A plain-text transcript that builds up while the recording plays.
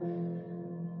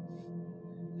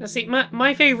See,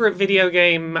 my favorite video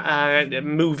game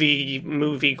movie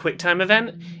QuickTime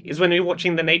event is when you're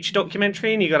watching the nature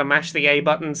documentary and you gotta mash the A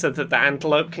button so that the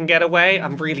antelope can get away.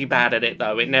 I'm really bad at it,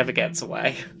 though. It never gets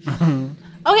away.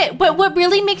 Okay, but what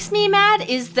really makes me mad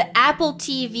is the Apple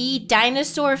TV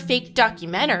dinosaur fake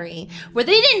documentary, where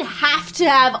they didn't have to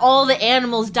have all the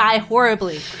animals die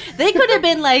horribly. They could have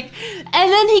been like,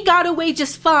 and then he got away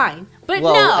just fine. But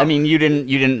well, no. I mean, you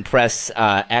didn't press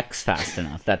X fast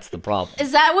enough. That's the problem.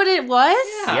 Is that what it was?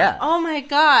 Yeah. Oh my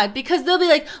god. Because they'll be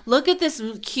like, look at this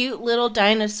cute little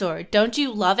dinosaur. Don't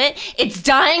you love it? It's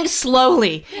dying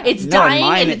slowly. It's dying. In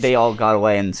mine, and they all got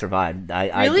away and survived.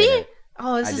 I really? did it.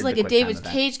 Oh, this I is did like the a QuickTime David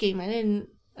event. Cage game. I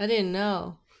didn't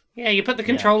know. Yeah, you put the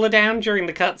controller down during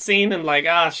the cutscene and like,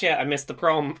 shit, I missed the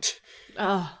prompt.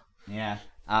 Oh. Yeah.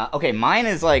 Okay, mine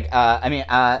is like,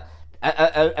 I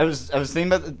was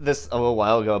thinking about this a little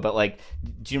while ago, but like,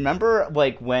 do you remember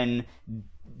like when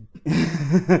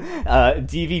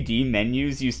DVD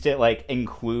menus used to like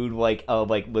include like a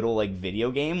little like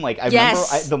video game? Like I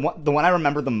Yes. remember the one I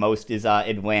remember the most is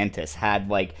Atlantis had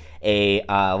like a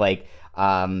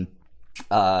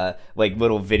like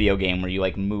little video game where you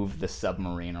like move the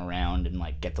submarine around and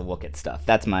like get to look at stuff.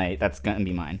 That's gonna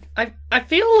be mine. I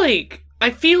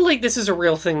feel like this is a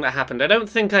real thing that happened. I don't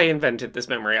think I invented this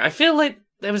memory. I feel like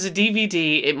there was a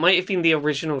DVD, it might have been the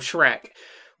original Shrek,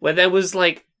 where there was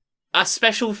like a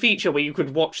special feature where you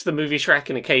could watch the movie Shrek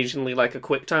and occasionally like a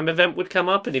QuickTime event would come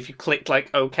up, and if you clicked like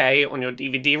OK on your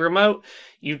DVD remote,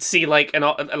 you'd see like an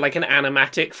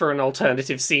animatic for an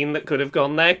alternative scene that could have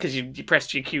gone there because you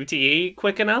pressed your QTE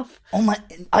quick enough. Oh my!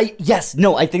 I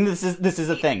think this is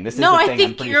a thing. This is No, a thing. I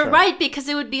think I'm pretty you're sure. right, because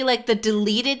it would be like the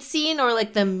deleted scene or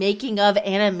like the making of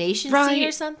animation scene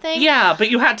or something. Yeah, but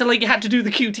you had to do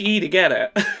the QTE to get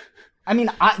it. I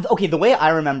mean, the way I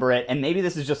remember it, and maybe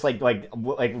this is just like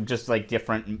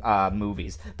different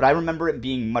movies, but I remember it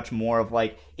being much more of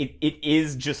like it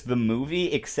is just the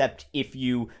movie, except if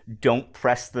you don't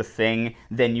press the thing,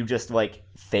 then you just like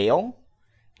fail.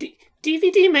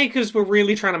 DVD makers were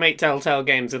really trying to make Telltale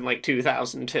games in like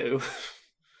 2002.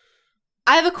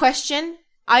 I have a question.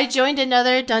 I joined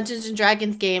another Dungeons and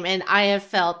Dragons game and I have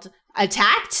felt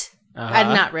attacked.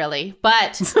 Not really,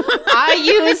 but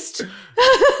I used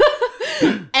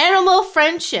animal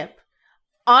friendship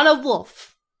on a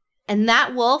wolf, and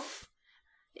that wolf,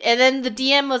 and then the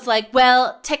DM was like,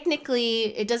 well,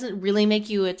 technically it doesn't really make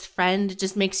you its friend, it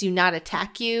just makes you not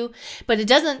attack you, but it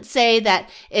doesn't say that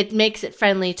it makes it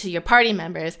friendly to your party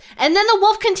members. And then the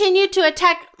wolf continued to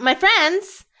attack my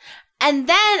friends, and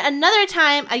then another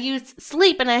time I used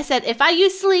sleep, and I said, if I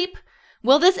use sleep,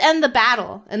 will this end the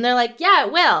battle? And they're like, yeah,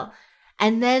 it will.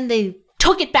 And then they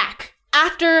took it back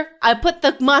after I put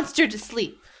the monster to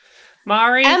sleep.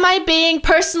 Mari, Am I being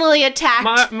personally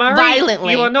attacked Mari,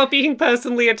 violently? you are not being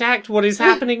personally attacked. What is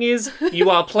happening is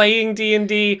you are playing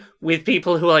D&D with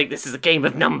people who are like, this is a game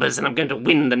of numbers and I'm going to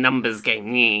win the numbers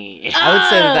game. I would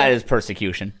say that is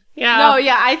persecution. Yeah. No,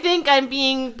 yeah, I think I'm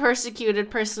being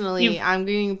persecuted personally. I'm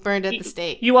being burned at the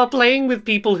stake. You are playing with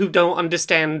people who don't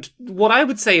understand what I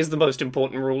would say is the most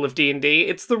important rule of D&D.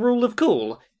 It's the rule of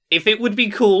cool. If it would be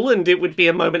cool and it would be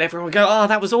a moment everyone would go, oh,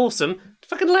 that was awesome,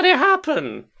 fucking let it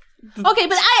happen. Okay,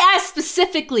 but I asked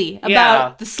specifically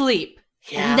about the sleep.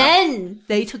 Yeah. And then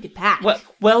they took it back. Well,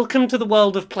 welcome to the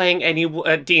world of playing any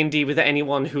D&D with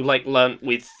anyone who, like, learnt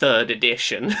with 3rd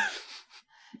edition.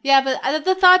 Yeah, but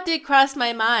the thought did cross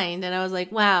my mind, and I was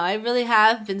like, wow, I really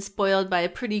have been spoiled by a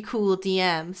pretty cool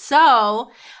DM.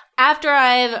 So, after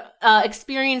I've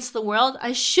experienced the world,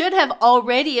 I should have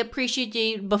already appreciated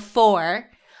it before,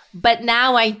 but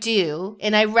now I do,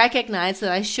 and I recognize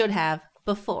that I should have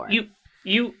before.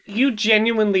 You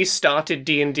genuinely started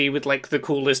D&D with, like, the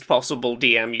coolest possible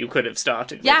DM you could have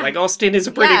started with. Yeah. Like, Austin is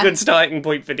a pretty good starting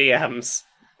point for DMs.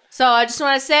 So I just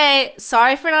want to say,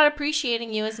 sorry for not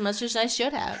appreciating you as much as I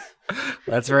should have.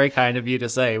 That's very kind of you to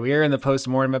say. We are in the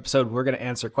post-mortem episode. We're going to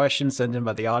answer questions sent in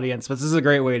by the audience, but this is a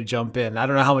great way to jump in. I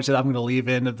don't know how much of that I'm going to leave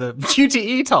in of the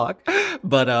QTE talk,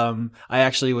 but I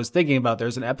actually was thinking about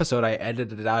there's an episode I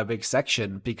edited out a big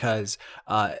section because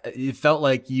it felt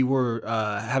like you were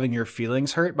having your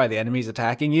feelings hurt by the enemies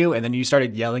attacking you, and then you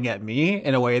started yelling at me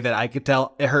in a way that I could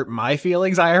tell it hurt my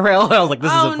feelings IRL. I was like,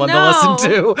 this isn't fun to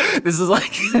listen to. This is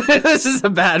like, this is a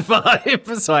bad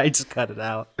vibe, so I just cut it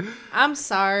out. I'm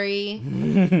sorry.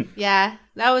 Yeah,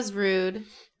 that was rude.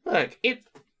 Look,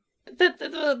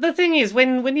 the thing is,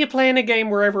 when you're playing a game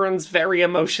where everyone's very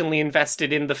emotionally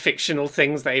invested in the fictional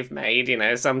things they've made, you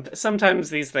know,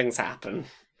 sometimes these things happen.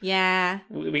 Yeah.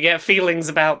 We get feelings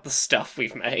about the stuff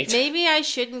we've made. Maybe I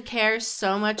shouldn't care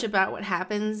so much about what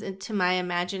happens to my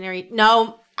imaginary...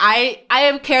 No, I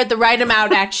have cared the right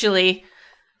amount, actually.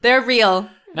 They're real.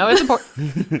 No, it's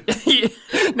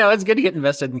important. No, it's good to get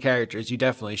invested in characters. You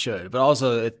definitely should. But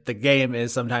also, the game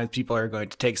is sometimes people are going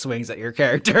to take swings at your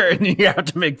character, and you have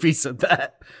to make peace with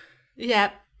that.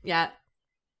 Yep.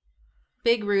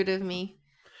 Big rude of me.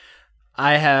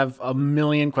 I have a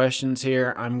million questions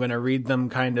here. I'm going to read them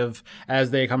kind of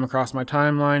as they come across my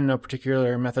timeline. No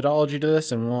particular methodology to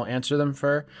this, and we'll answer them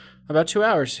for about 2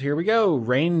 hours. Here we go.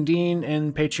 Rain Dean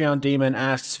and Patreon Demon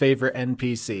asks favorite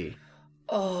NPC.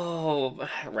 Oh,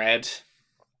 Red.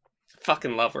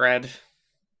 Fucking love Red.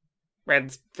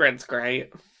 Red's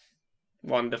great.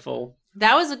 Wonderful.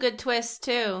 That was a good twist,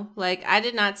 too. Like, I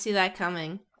did not see that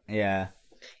coming. Yeah.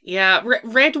 Yeah,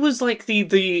 Red was like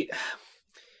the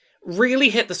really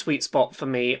hit the sweet spot for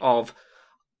me of,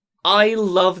 I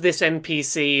love this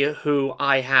NPC who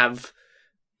I have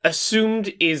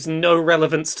assumed is no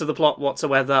relevance to the plot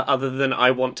whatsoever other than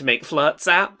I want to make flirts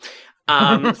at,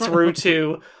 through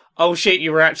to, oh shit,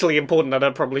 you were actually important and I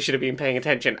probably should have been paying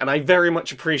attention. And I very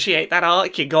much appreciate that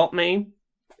arc. You got me.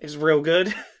 It's real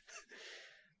good.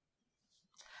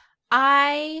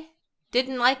 I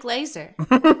didn't like Laser.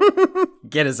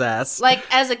 Get his ass. Like,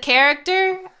 as a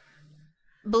character,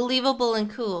 believable and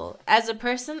cool. As a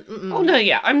person, Oh no,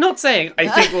 yeah, I'm not saying I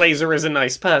think Laser is a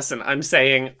nice person. I'm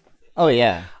saying, Oh,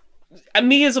 yeah.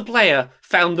 me as a player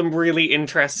found them really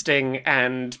interesting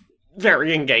and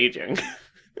very engaging.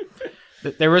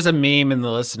 There was a meme in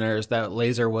the listeners that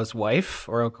Laser was wife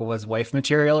or was wife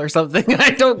material or something.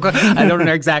 I don't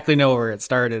exactly know where it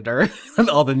started or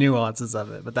all the nuances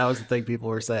of it, but that was the thing people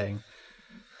were saying.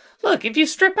 Look, if you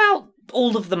strip out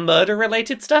all of the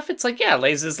murder-related stuff, it's like, yeah,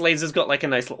 Laser's got like a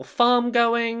nice little farm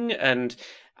going, and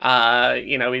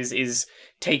is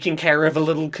taking care of a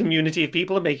little community of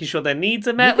people and making sure their needs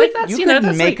are met. Like, that's You could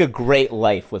that's make like, a great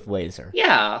life with Laser.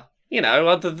 yeah,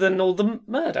 other than all the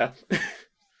murder.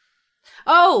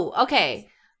 Oh, okay.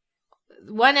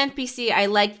 One NPC I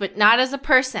liked, but not as a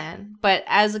person, but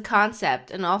as a concept,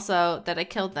 and also that I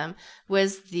killed them,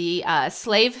 was the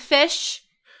slave fish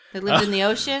that lived in the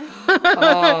ocean.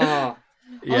 Oh,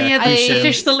 yeah, the I-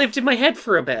 fish that lived in my head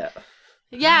for a bit.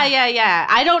 Yeah.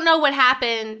 I don't know what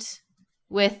happened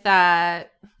with our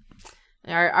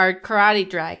karate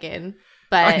dragon,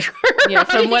 but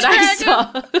from what I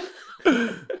saw,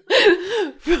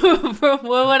 from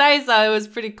what I saw, it was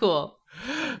pretty cool.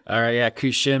 All right, yeah,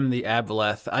 Kushim the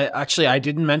Aboleth. I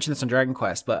didn't mention this on Dragon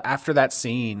Quest, but after that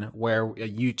scene where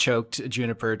you choked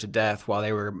Juniper to death while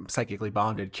they were psychically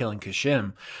bonded, killing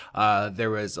Kushim,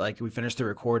 there was we finished the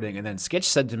recording, and then Skitch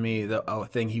said to me the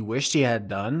thing he wished he had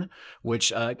done,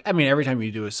 which every time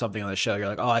you do something on the show, you're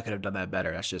like, oh, I could have done that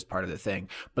better. That's just part of the thing.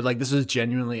 But this was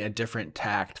genuinely a different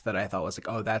tact that I thought was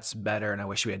oh, that's better, and I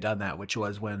wish we had done that. Which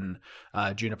was when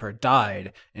Juniper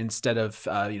died, instead of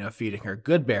feeding her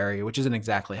Goodberry, which isn't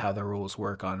exactly how the rules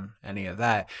work on any of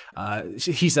that.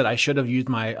 He said I should have used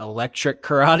my electric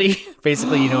karate.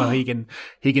 Basically,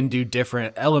 he can do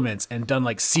different elements and done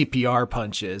CPR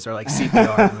punches or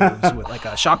CPR moves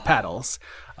with shock paddles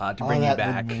to bring you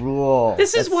back. Rule.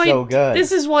 This is That's why so good.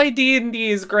 This is why D&D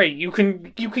is great. You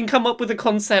can come up with a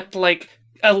concept like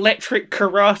electric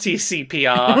karate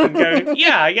CPR and go,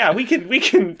 yeah, we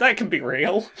can that can be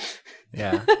real.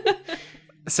 Yeah.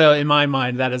 So in my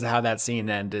mind, that is how that scene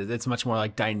ended. It's much more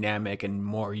dynamic and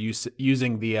more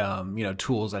using the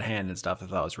tools at hand and stuff. I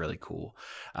thought was really cool.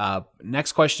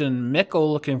 Next question,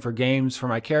 Mickle looking for games for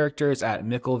my characters at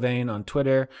Micklevane on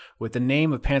Twitter. With the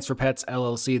name of Pants for Pets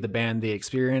LLC, the band The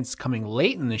Experience, coming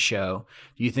late in the show,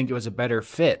 do you think it was a better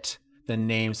fit than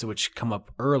names which come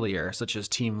up earlier, such as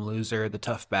Team Loser, The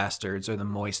Tough Bastards, or The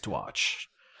Moist Watch?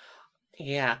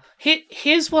 Yeah.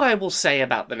 Here's what I will say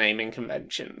about the naming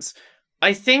conventions.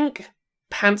 I think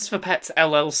Pants for Pets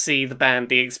LLC, the band,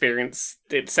 The Experience,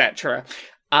 etc.,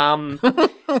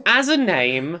 as a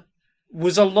name,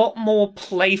 was a lot more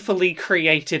playfully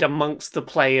created amongst the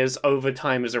players over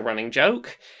time as a running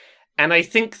joke. And I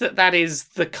think that is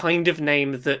the kind of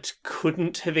name that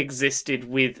couldn't have existed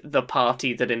with the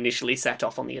party that initially set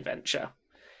off on the adventure.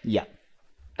 Yeah.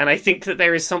 And I think that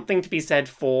there is something to be said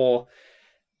for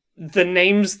the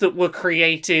names that were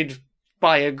created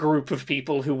by a group of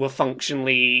people who were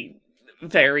functionally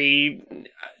very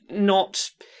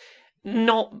not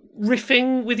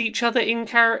riffing with each other in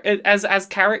as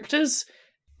characters,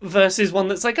 versus one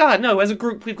that's no, as a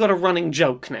group we've got a running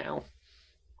joke now.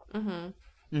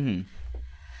 Mm-hmm. Mm-hmm.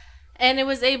 And it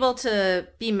was able to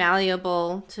be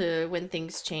malleable to when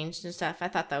things changed and stuff. I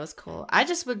thought that was cool. I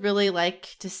just would really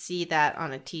like to see that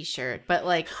on a t-shirt, but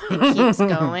it keeps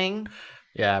going.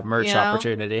 Yeah, merch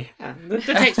opportunity. Yeah, the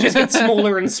text just gets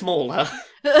smaller and smaller.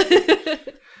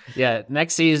 Yeah,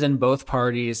 next season, both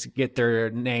parties get their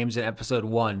names in episode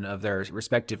 1 of their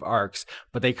respective arcs,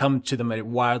 but they come to them at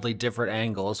wildly different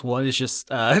angles. One is just,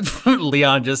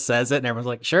 Leon just says it, and everyone's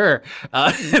like, sure.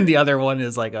 And the other one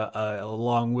is like a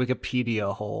long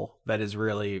Wikipedia hole that is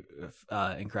really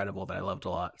incredible that I loved a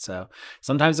lot. So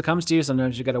sometimes it comes to you,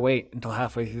 sometimes you got to wait until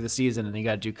halfway through the season, and you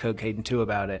got to do Cocaine 2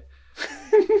 about it.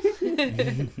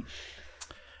 Can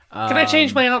I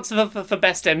change my answer for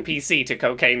best NPC to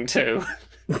Cocaine 2?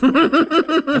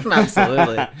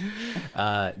 Absolutely.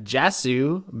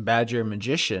 Jasu, Badger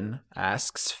Magician,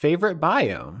 asks, favorite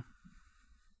biome?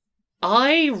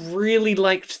 I really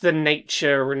liked the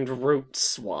nature and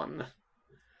roots one.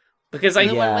 Because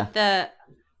The one with the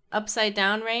upside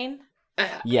down rain?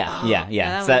 Yeah.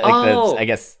 that So that, one. I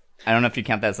guess I don't know if you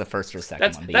count that as the first or the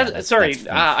second one. But that's sorry,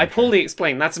 for I sure. poorly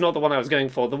explained. That's not the one I was going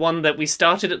for. The one that we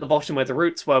started at the bottom where the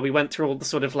roots were, we went through all the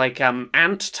sort of like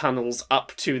ant tunnels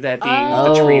up to there being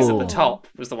the trees at the top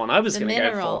was the one I was The going to go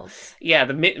for. minerals. Yeah,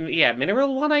 the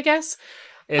mineral one, I guess.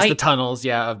 It's I- the tunnels,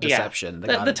 of deception.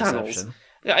 Yeah, God the of tunnels. deception.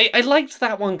 I liked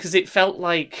that one because it felt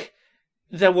like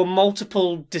there were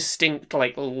multiple distinct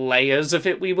like layers of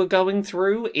it we were going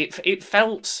through. It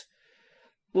felt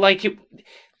like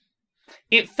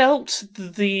it felt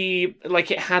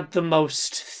like it had the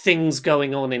most things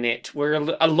going on in it, where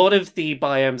a lot of the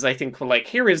biomes I think were like,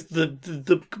 here is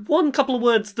the one couple of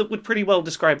words that would pretty well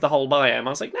describe the whole biome. I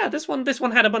was like, no, this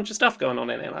one had a bunch of stuff going on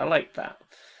in it. I liked that.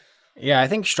 Yeah, I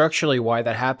think structurally why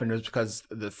that happened was because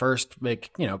the first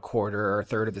quarter or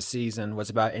third of the season was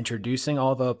about introducing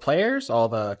all the players, all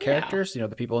the characters, the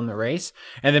people in the race,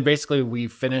 and then basically we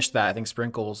finished that. I think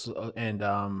Sprinkles and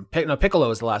Piccolo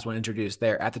was the last one introduced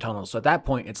there at the tunnel. So at that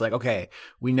point, it's like, okay,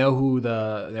 we know who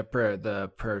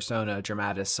the persona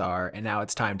dramatis are, and now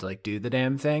it's time to like do the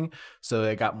damn thing. So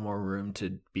it got more room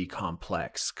to be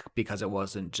complex because it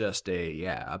wasn't just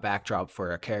a backdrop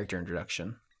for a character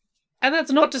introduction. And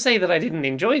that's not to say that I didn't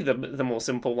enjoy the more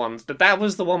simple ones, but that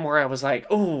was the one where I was like,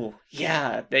 oh,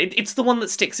 yeah, it's the one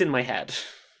that sticks in my head.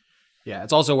 Yeah,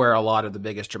 it's also where a lot of the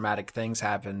biggest dramatic things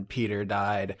happened. Peter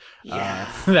died. Yeah.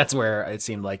 That's where it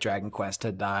seemed like Dragon Quest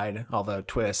had died, although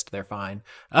Twist, they're fine.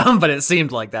 But it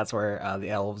seemed like that's where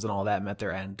the elves and all that met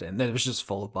their end, and it was just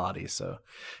full of bodies. So,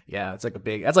 yeah, it's like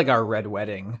that's like our Red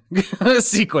Wedding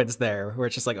sequence there, where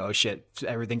it's just like, oh shit,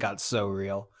 everything got so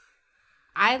real.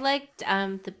 I liked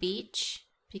the beach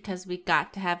because we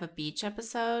got to have a beach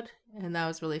episode, and that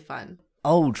was really fun.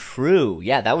 Oh, true.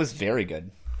 Yeah, that was very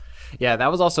good. Yeah, that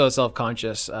was also a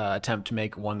self-conscious attempt to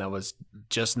make one that was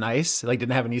just nice, like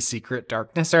didn't have any secret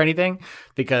darkness or anything,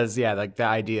 because like the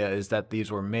idea is that these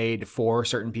were made for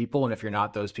certain people, and if you're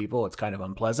not those people, it's kind of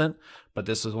unpleasant. But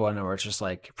this was one where it's just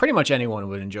like pretty much anyone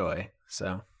would enjoy,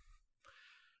 so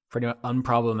pretty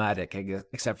unproblematic, I guess,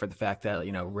 except for the fact that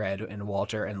Red and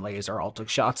Walter and Laser all took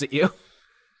shots at you.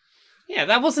 Yeah,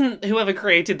 that wasn't whoever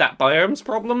created that biome's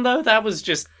problem, though. That was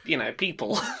just,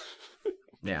 people.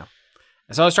 Yeah.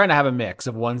 So I was trying to have a mix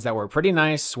of ones that were pretty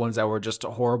nice, ones that were just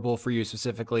horrible for you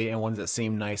specifically, and ones that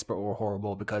seemed nice but were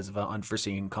horrible because of an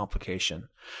unforeseen complication.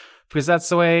 Because that's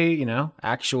the way,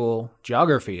 actual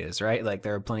geography is, right? Like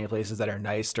there are plenty of places that are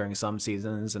nice during some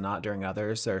seasons and not during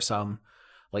others. There are some,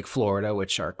 like Florida,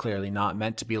 which are clearly not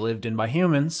meant to be lived in by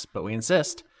humans, but we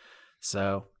insist.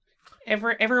 So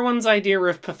Everyone's idea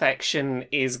of perfection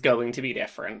is going to be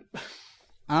different.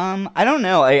 I don't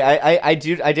know. I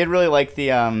did really like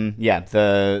the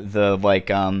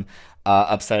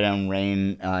upside down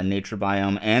rain nature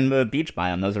biome and the beach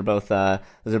biome. Those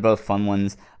are both fun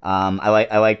ones.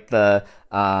 I like the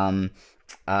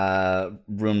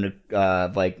room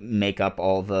to make up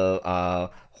all the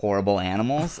horrible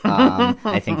animals.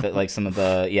 I think that like some of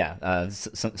the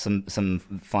some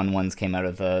fun ones came out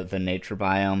of the nature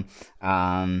biome.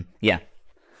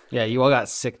 Yeah, you all got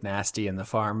sick nasty in the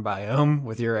farm biome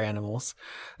with your animals.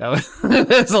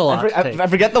 That's a lot. I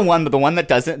forget the one, but the one that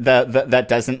doesn't that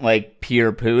doesn't like pee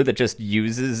or poo, that just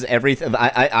uses everything.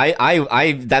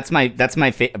 That's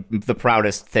the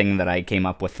proudest thing that I came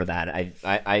up with for that.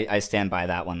 I stand by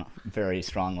that one very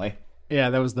strongly. Yeah,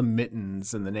 that was the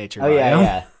mittens in the nature Oh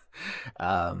biome.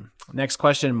 yeah. Next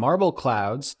question, Marble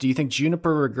Clouds. Do you think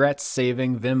Juniper regrets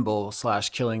saving Vimble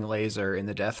 / killing Laser in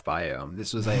the death biome?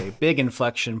 This was a big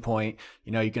inflection point.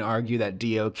 You can argue that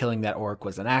Dio killing that orc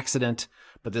was an accident,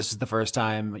 but this is the first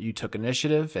time you took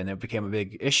initiative and it became a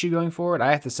big issue going forward.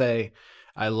 I have to say,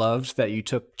 I loved that you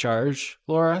took charge,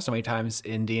 Laura. So many times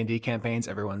in D&D campaigns,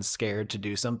 everyone's scared to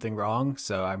do something wrong.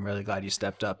 So I'm really glad you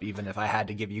stepped up, even if I had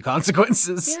to give you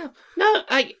consequences. Yeah. No,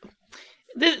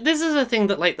 This is a thing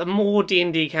that, like, the more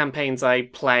D&D campaigns I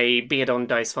play, be it on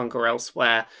Dice Funk or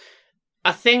elsewhere,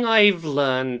 a thing I've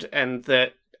learned, and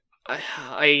that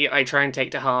I try and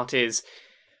take to heart is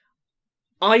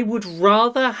I would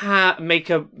rather make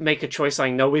a choice I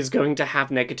know is going to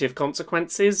have negative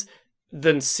consequences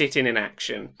than sit in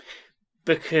inaction.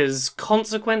 Because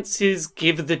consequences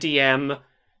give the DM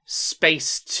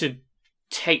space to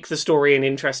take the story in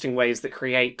interesting ways that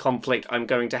create conflict I'm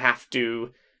going to have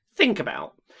to think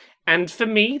about. And for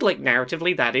me, like,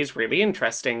 narratively, that is really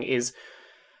interesting,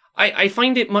 I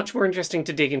find it much more interesting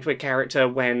to dig into a character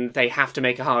when they have to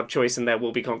make a hard choice and there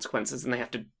will be consequences and they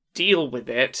have to deal with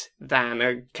it than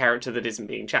a character that isn't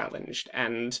being challenged.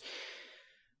 And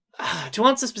to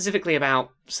answer specifically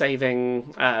about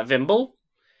saving Vimble,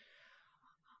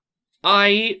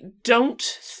 I don't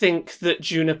think that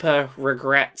Juniper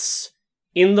regrets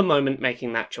in the moment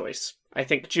making that choice. I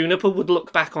think Juniper would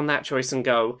look back on that choice and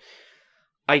go,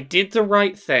 I did the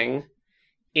right thing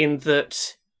in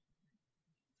that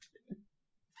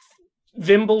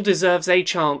Vimble deserves a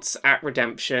chance at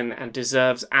redemption and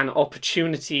deserves an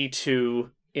opportunity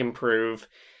to improve,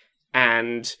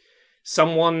 and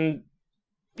someone,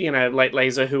 like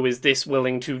Laser, who is this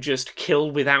willing to just kill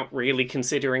without really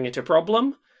considering it a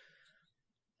problem.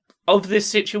 Of this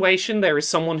situation, there is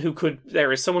someone who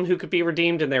could be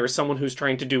redeemed, and there is someone who's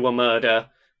trying to do a murder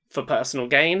for personal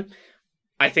gain.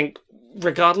 I think,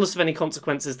 regardless of any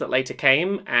consequences that later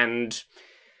came, and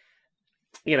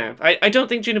I don't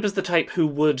think Juniper's the type who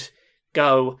would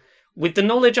go, with the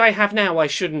knowledge I have now, I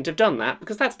shouldn't have done that,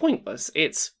 because that's pointless.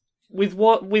 It's with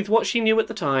what she knew at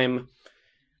the time,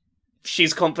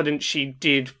 she's confident she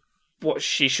did what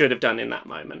she should have done in that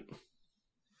moment.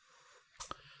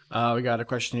 We got a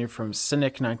question here from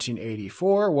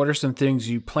Cynic1984. What are some things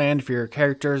you planned for your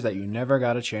characters that you never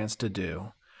got a chance to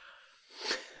do?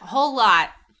 A whole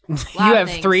lot. You have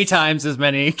 3 times as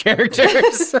many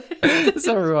characters as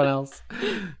everyone else.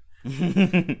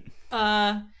 For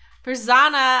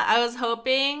Zana, I was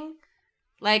hoping,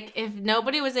 like, if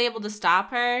nobody was able to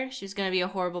stop her, she was going to be a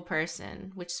horrible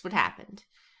person, which is what happened.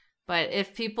 But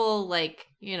if people,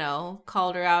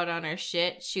 called her out on her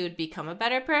shit, she would become a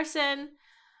better person.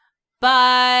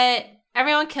 But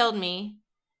everyone killed me,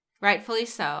 rightfully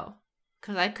so,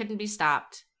 because I couldn't be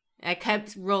stopped. I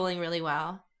kept rolling really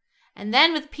well. And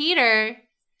then with Peter,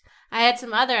 I had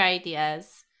some other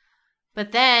ideas.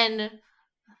 But then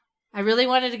I really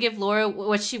wanted to give Laura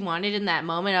what she wanted in that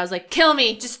moment. I was like, kill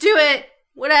me, just do it,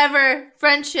 whatever,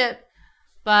 friendship.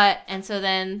 And so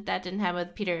then that didn't happen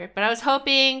with Peter. But I was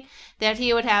hoping that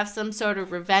he would have some sort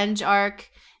of revenge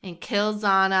arc and kill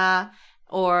Zana,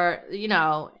 or,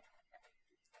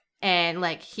 and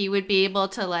he would be able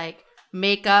to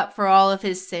make up for all of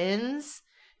his sins,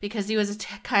 because he was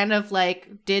kind of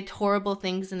did horrible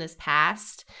things in his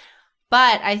past.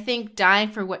 But I think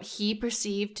dying for what he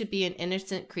perceived to be an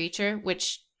innocent creature,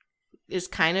 which is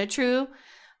kind of true,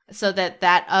 so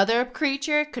that other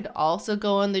creature could also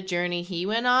go on the journey he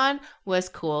went on, was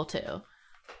cool too.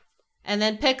 And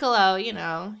then Piccolo,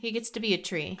 he gets to be a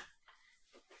tree.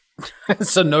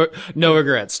 So no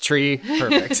regrets. Tree,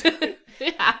 perfect.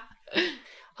 Yeah.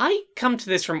 I come to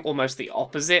this from almost the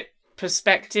opposite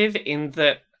perspective, in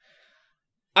that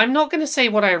I'm not going to say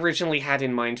what I originally had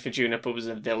in mind for Juniper was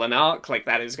a villain arc,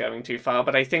 that is going too far,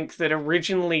 but I think that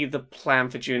originally the plan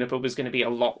for Juniper was going to be a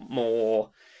lot more...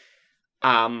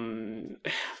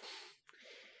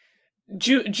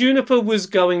 Juniper was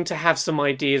going to have some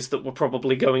ideas that were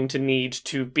probably going to need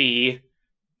to be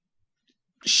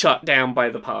shut down by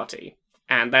the party.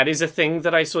 And that is a thing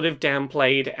that I sort of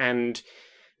downplayed and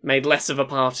made less of a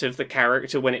part of the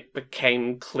character when it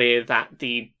became clear that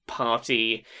the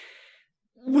party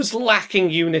was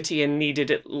lacking unity and needed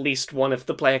at least one of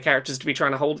the player characters to be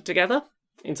trying to hold it together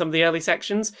in some of the early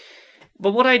sections.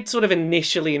 But what I'd sort of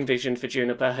initially envisioned for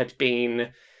Juniper had been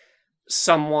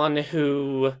someone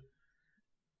who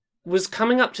was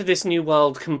coming up to this new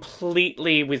world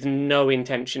completely with no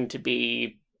intention to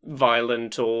be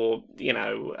violent or,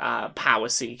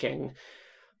 power-seeking,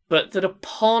 but that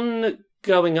upon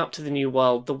going up to the new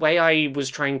world, the way I was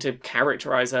trying to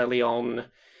characterize early on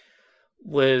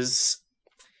was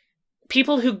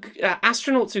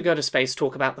astronauts who go to space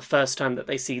talk about the first time that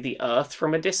they see the Earth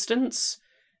from a distance,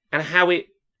 and how it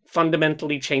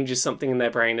fundamentally changes something in their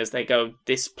brain as they go,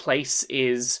 this place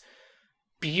is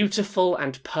beautiful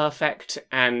and perfect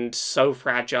and so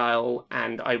fragile,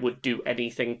 and I would do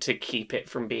anything to keep it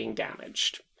from being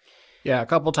damaged. Yeah, a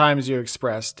couple times you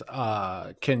expressed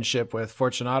kinship with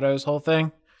Fortunato's whole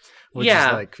thing, which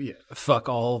is fuck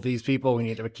all these people, we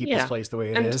need to keep this place the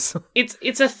way it is.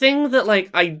 It's a thing that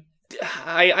I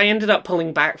ended up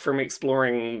pulling back from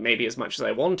exploring maybe as much as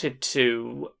I wanted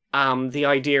to. The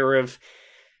idea of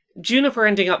Juniper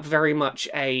ending up very much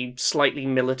a slightly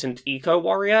militant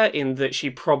eco-warrior in that she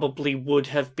probably would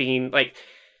have been, like...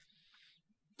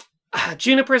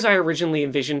 Juniper, as I originally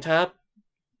envisioned her,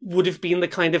 would have been the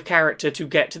kind of character to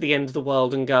get to the end of the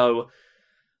world and go,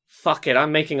 fuck it,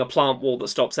 I'm making a plant wall that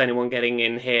stops anyone getting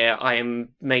in here. I am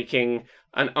making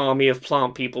an army of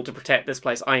plant people to protect this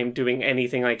place. I am doing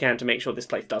anything I can to make sure this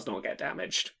place does not get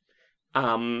damaged.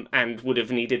 And would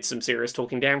have needed some serious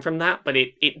talking down from that, but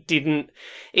it didn't.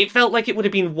 It felt like it would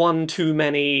have been one too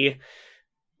many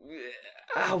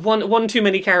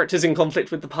characters in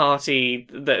conflict with the party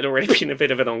that had already been a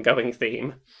bit of an ongoing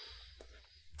theme.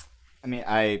 I mean,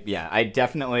 I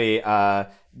definitely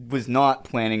was not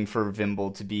planning for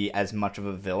Vimble to be as much of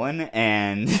a villain,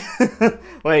 and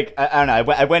like I don't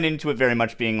know, I went into it very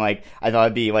much being like I thought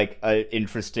it'd be like an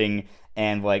interesting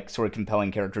and like sort of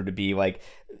compelling character to be like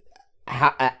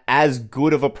as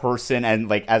good of a person and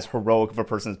like as heroic of a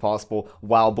person as possible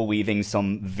while believing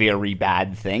some very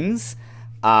bad things.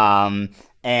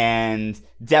 And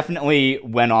definitely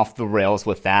went off the rails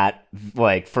with that,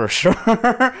 like, for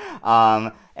sure.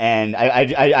 And I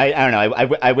don't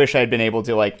know, I wish I had been able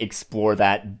to, like, explore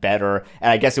that better,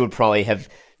 and I guess it would probably have,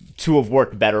 to have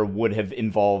worked better, would have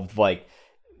involved, like,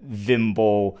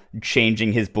 Vimble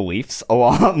changing his beliefs a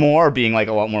lot more, being, like,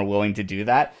 a lot more willing to do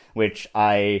that, which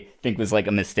I think was, like,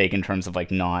 a mistake in terms of, like,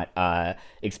 not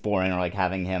exploring or, like,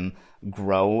 having him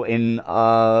grow in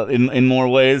more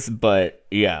ways. But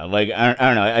yeah, like I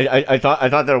don't know, I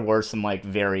thought there were some like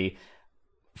very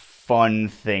fun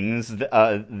things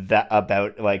that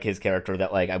about like his character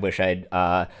that like I wish I'd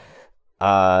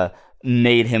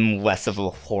made him less of a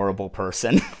horrible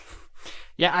person.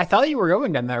 Yeah, I thought you were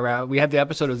going down that route. We had the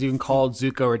episode that was even called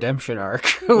Zuko Redemption Arc,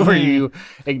 where you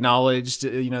acknowledged,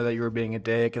 you know, that you were being a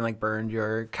dick and like burned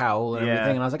your cowl and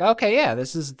everything. And I was like, okay, yeah,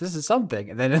 this is something.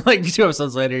 And then like 2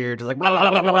 episodes later, you're just like, blah, blah,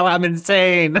 blah, blah, blah, I'm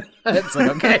insane. It's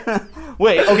like, okay.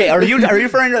 Wait, okay, are you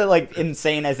referring to like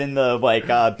insane as in the like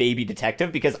baby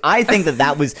detective? Because I think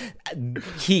that was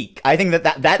peak. I think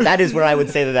that is where I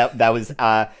would say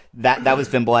that was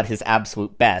Vimble at his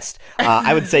absolute best.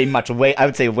 I would say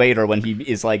later when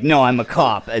he is like, no, I'm a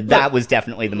cop. That was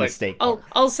definitely the mistake.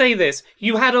 I'll say this: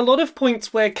 you had a lot of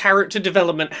points where character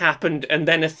development happened, and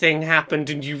then a thing happened,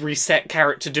 and you reset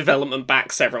character development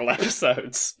back several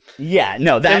episodes. Yeah,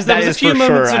 no, there was a few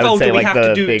moments of, do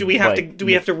we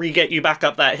have to re-get you back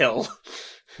up that hill?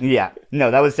 Yeah,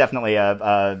 no, that was definitely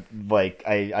like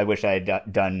I wish I had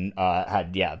done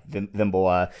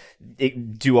Vimble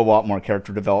do a lot more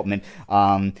character development,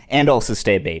 and also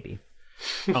stay a baby.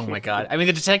 Oh my god! I mean,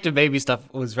 the detective baby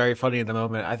stuff was very funny in the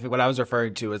moment. I think what I was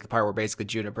referring to was the part where basically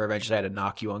Juniper eventually had to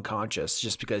knock you unconscious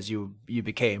just because you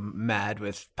became mad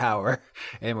with power,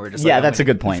 and we're just like, that's a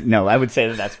good point. No, I would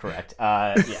say that's correct.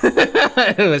 Yeah,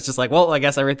 it was just like, well, I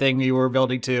guess everything you were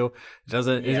building to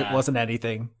it wasn't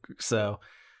anything. So,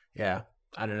 yeah,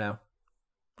 I don't know.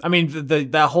 I mean,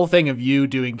 the whole thing of you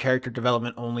doing character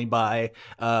development only by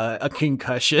a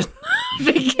concussion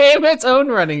became its own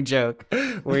running joke,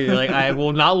 where you're like, I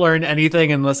will not learn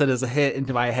anything unless it is a hit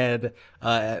into my head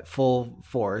at full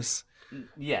force.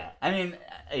 Yeah, I mean,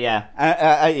 yeah,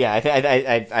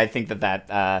 I think that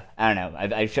I don't know,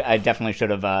 I definitely should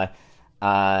have done.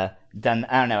 I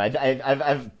don't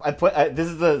know. I've put this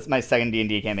is my second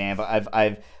D&D campaign, but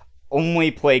I've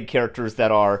only played characters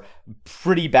that are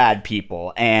pretty bad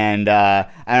people, and I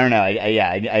don't know.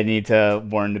 I need to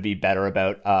learn to be better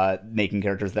about making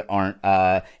characters that aren't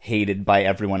hated by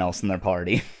everyone else in their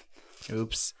party.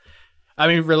 Oops. I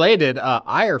mean, related,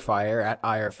 Irefire at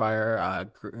Irefire,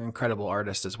 incredible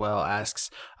artist as well,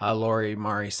 asks Laura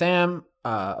Mari Sam,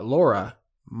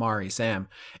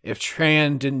 if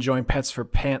Tran didn't join Pets for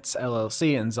Pants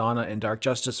LLC and Zana and Dark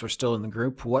Justice were still in the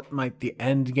group, what might the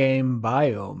end game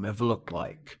biome have looked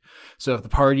like? So if the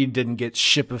party didn't get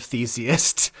Ship of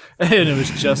Theseus and it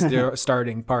was just their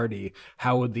starting party,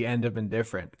 how would the end have been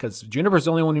different? Because Juniper's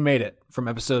the only one who made it from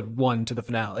episode 1 to the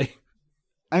finale.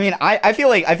 I mean, I feel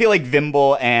like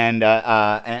Vimble and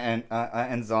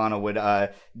Zana would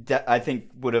I think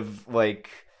would have like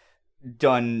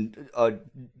done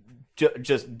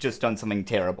just done something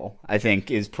terrible. I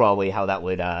think is probably how that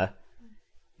would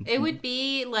It would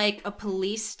be like a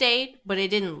police state, but it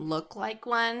didn't look like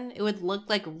one. It would look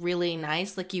like really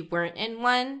nice, like you weren't in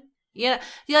one. Yeah,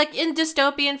 like in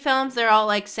dystopian films, they're all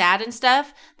like sad and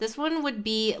stuff. This one would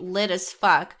be lit as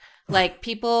fuck. Like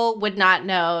people would not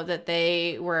know that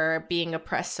they were being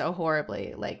oppressed so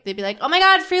horribly. Like they'd be like, "Oh my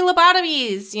god, free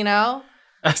lobotomies!" You know.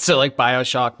 So like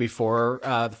BioShock before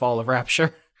the Fall of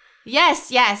Rapture.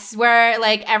 Yes, where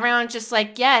like everyone's just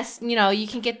like, yes, you know, you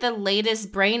can get the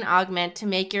latest brain augment to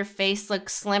make your face look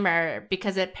slimmer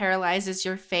because it paralyzes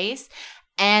your face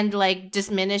and like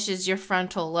diminishes your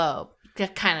frontal lobe.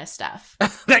 That kind of stuff.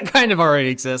 That kind of already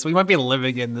exists. We might be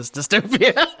living in this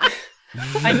dystopia.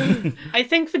 I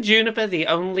think for Juniper, the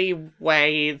only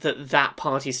way that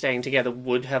party staying together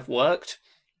would have worked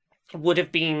would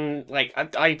have been, like,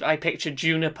 I picture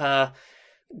Juniper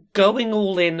going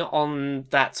all in on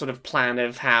that sort of plan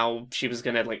of how she was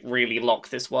going to, like, really lock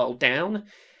this world down,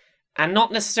 and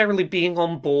not necessarily being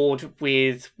on board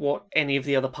with what any of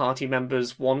the other party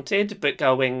members wanted, but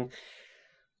going,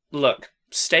 look,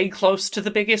 stay close to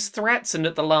the biggest threats, and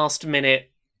at the last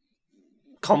minute,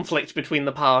 conflict between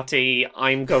the party,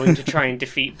 I'm going to try and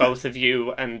defeat both of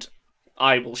you, and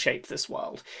I will shape this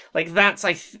world. Like, that's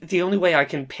the only way I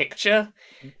can picture.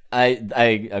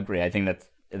 I agree. I think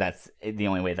that's the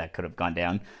only way that could have gone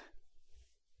down.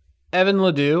 Evan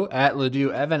Ledoux at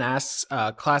Ledoux Evan asks,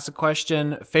 classic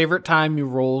question, favorite time you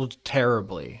rolled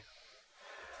terribly?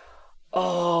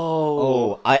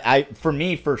 Oh, I for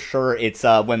me, for sure, it's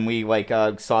when we like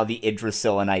saw the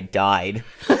Idrisil and I died.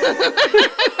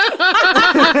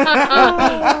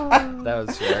 That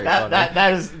was very funny.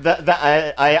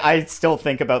 I still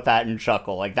think about that and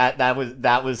chuckle. Like that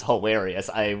was hilarious.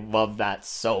 I love that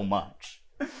so much.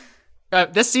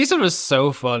 This season was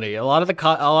so funny. A lot of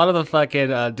the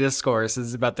fucking discourse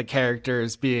is about the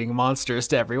characters being monsters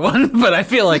to everyone, but I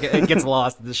feel like it gets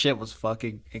lost. The shit was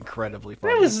fucking incredibly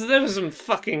funny. there was some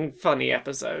fucking funny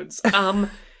episodes. I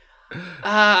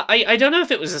don't know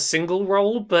if it was a single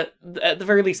roll, but at the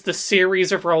very least, the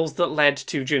series of rolls that led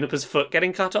to Juniper's foot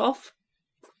getting cut off.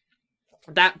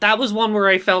 That was one where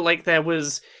I felt like there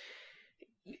was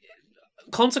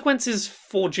consequences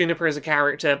for Juniper as a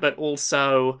character, but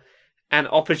also an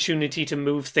opportunity to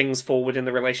move things forward in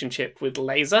the relationship with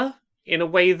Laser in a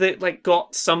way that, like,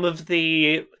 got some of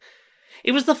the...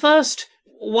 It was the first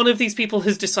one of these people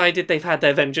has decided they've had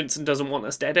their vengeance and doesn't want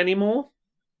us dead anymore.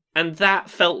 And that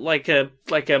felt like a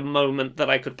moment that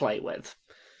I could play with.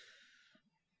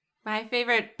 My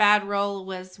favorite bad roll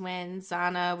was when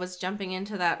Zana was jumping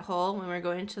into that hole when we were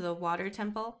going to the water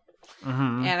temple.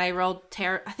 Mm-hmm. And I rolled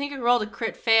I think I rolled a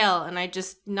crit fail, and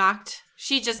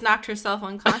she just knocked herself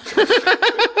unconscious.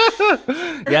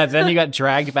 Yeah, then you got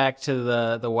dragged back to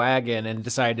the wagon and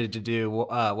decided to do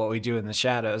what we do in the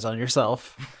shadows on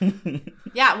yourself.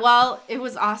 Yeah, well, it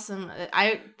was awesome.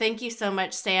 I thank you so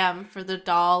much, Sam, for the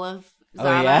doll of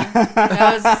Zana. Oh, yeah?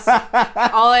 That was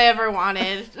all I ever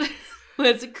wanted.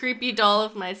 Was a creepy doll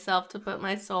of myself to put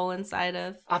my soul inside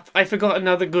of. I forgot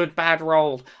another good bad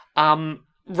roll.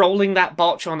 Rolling that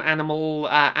botch on animal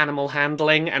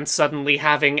handling and suddenly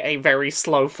having a very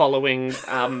slow following,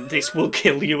 this will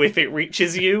kill you if it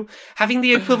reaches you. Having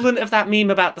the equivalent of that meme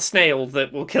about the snail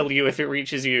that will kill you if it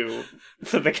reaches you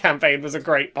for the campaign was a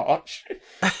great botch.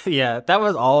 Yeah, that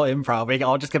was all improv. We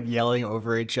all just kept yelling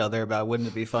over each other about wouldn't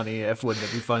it be funny if,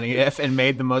 and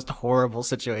made the most horrible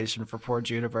situation for poor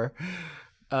Juniper.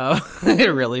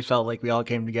 It really felt like we all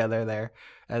came together there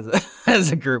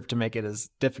as a group to make it as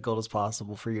difficult as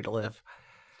possible for you to live.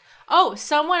 Oh,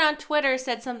 someone on Twitter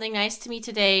said something nice to me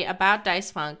today about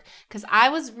Dice Funk, because I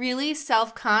was really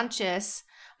self-conscious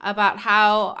about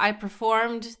how I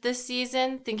performed this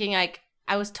season, thinking like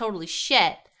I was totally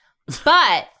shit.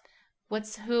 But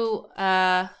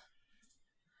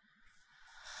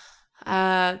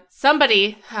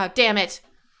somebody, oh, damn it,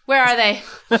 where are they?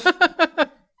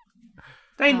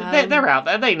 They're out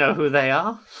there. They know who they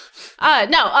are.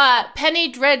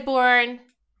 Penny Dreadborn,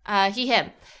 he,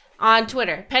 him, on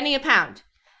Twitter. Penny a pound.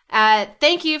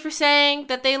 Thank you for saying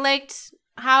that they liked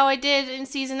how I did in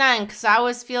season 9, because I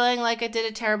was feeling like I did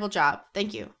a terrible job.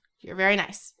 Thank you. You're very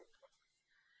nice.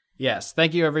 Yes,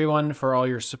 thank you everyone for all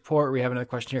your support. We have another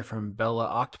question here from Bella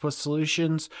Octopus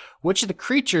Solutions. Which of the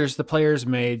creatures the players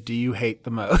made do you hate the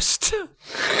most?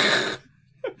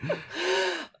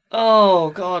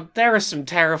 Oh, God, there are some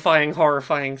terrifying,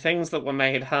 horrifying things that were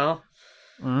made, huh?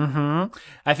 Mm-hmm.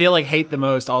 I feel like hate the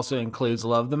most also includes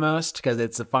love the most, because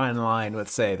it's a fine line with,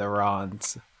 say, the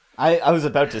Rons. I was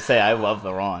about to say I love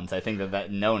the Rons. I think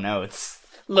that no notes.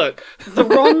 Look, the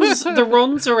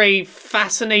Rons are a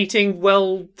fascinating,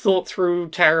 well thought through,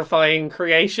 terrifying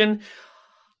creation.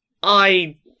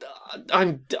 I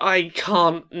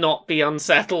can't not be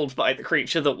unsettled by the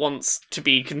creature that wants to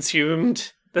be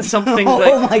consumed. There's something.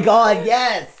 Oh my God!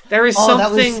 Yes. There is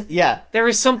something. That was, yeah. There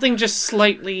is something just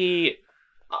slightly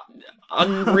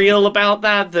unreal about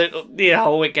that.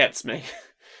 It gets me.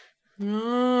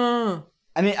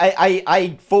 I mean,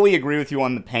 I fully agree with you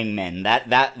on the Penguin.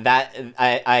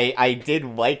 I did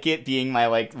like it being my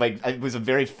like it was a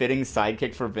very fitting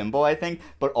sidekick for Bimbo, I think.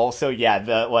 But also, yeah,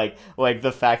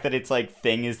 the fact that its like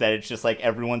thing is that it's just like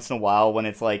every once in a while when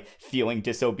it's like feeling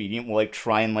disobedient will like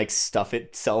try and like stuff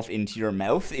itself into your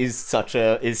mouth is such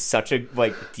a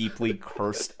like deeply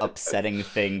cursed, upsetting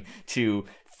thing to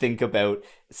think about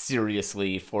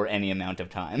seriously for any amount of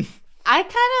time. I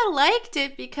kind of liked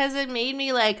it because it made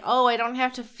me like, oh, I don't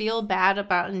have to feel bad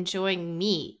about enjoying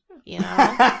meat, you know?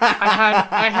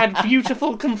 I had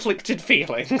beautiful conflicted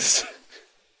feelings.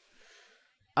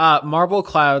 Marble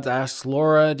Clouds asks,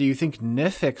 Laura, do you think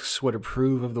Nifix would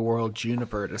approve of the world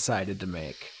Juniper decided to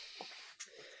make?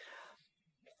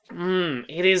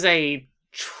 It is a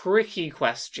tricky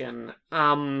question.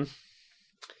 I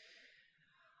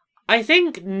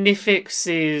think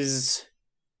Nifix's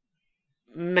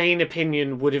main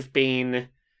opinion would have been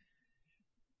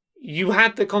you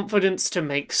had the confidence to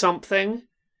make something,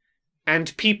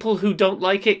 and people who don't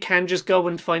like it can just go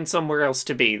and find somewhere else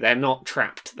to be. They're not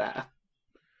trapped there.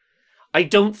 I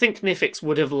don't think Nifix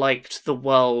would have liked the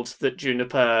world that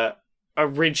Juniper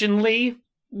originally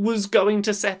was going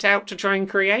to set out to try and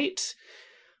create,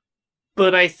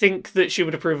 but I think that she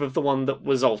would approve of the one that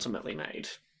was ultimately made.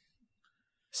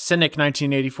 Cynic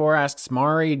 1984 asks,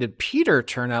 Mari, did Peter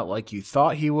turn out like you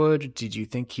thought he would? Did you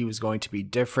think he was going to be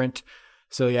different?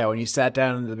 So yeah, when you sat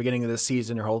down at the beginning of the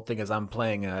season, your whole thing is I'm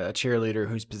playing a cheerleader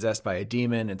who's possessed by a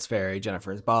demon. It's very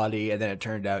Jennifer's body. And then it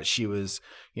turned out she was,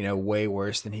 way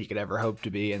worse than he could ever hope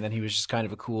to be. And then he was just kind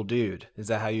of a cool dude. Is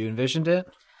that how you envisioned it?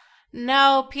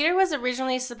 No, Peter was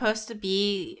originally supposed to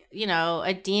be,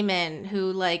 a demon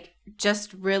who like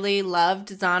just really loved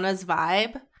Zana's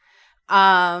vibe.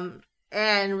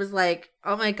 And was like,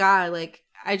 oh my God, like,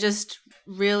 I just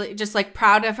really, just like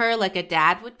proud of her like a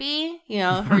dad would be,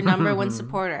 her number one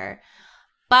supporter.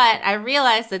 But I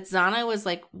realized that Zana was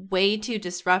like way too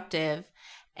disruptive.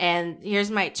 And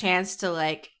here's my chance to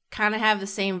like kind of have the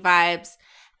same vibes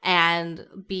and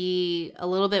be a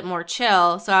little bit more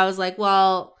chill. So I was like,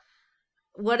 well,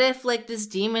 what if like this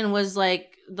demon was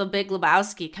like the Big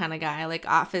Lebowski kind of guy, like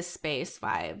Office Space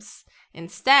vibes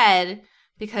instead?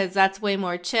 Because that's way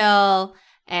more chill.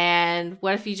 And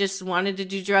what if you just wanted to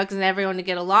do drugs and everyone to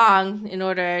get along in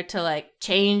order to like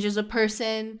change as a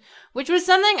person, which was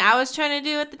something I was trying to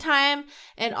do at the time.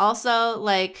 And also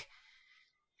like,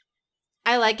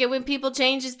 I like it when people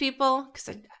change as people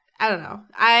because I don't know.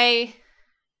 I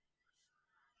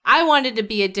wanted to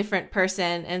be a different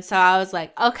person. And so I was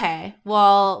like, okay,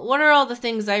 well, what are all the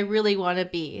things I really want to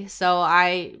be? So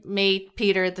I made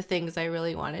Peter the things I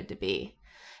really wanted to be.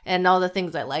 And all the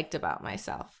things I liked about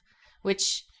myself,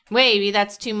 which maybe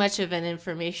that's too much of an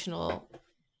informational.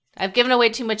 I've given away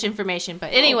too much information,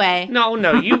 but anyway. No,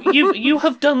 you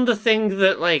have done the thing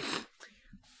that like.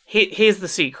 Here's the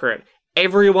secret.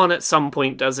 Everyone at some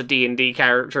point does a D&D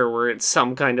character where it's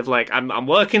some kind of like I'm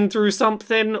working through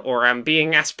something or I'm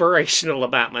being aspirational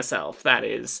about myself. That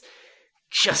is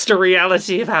just a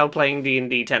reality of how playing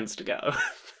D&D tends to go.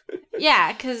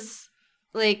 Yeah, because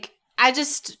like I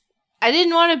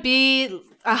didn't want to be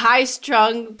a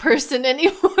high-strung person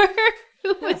anymore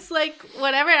who was like,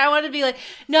 whatever. I want to be like,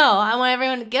 no, I want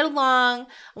everyone to get along.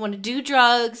 I want to do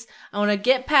drugs. I want to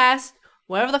get past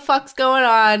whatever the fuck's going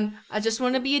on. I just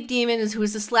want to be a demon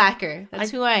who's a slacker. That's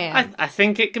who I am. I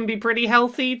think it can be pretty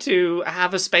healthy to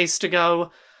have a space to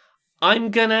go,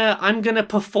 I'm gonna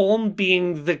perform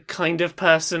being the kind of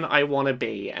person I want to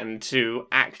be and to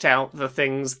act out the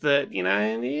things that,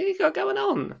 you got going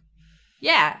on.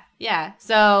 Yeah.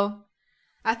 So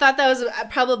I thought that was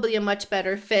probably a much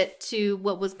better fit to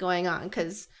what was going on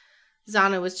because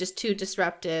Zana was just too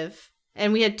disruptive.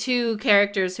 And we had two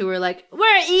characters who were like,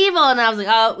 we're evil. And I was like,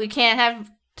 oh, we can't have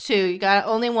two. You got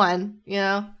only one,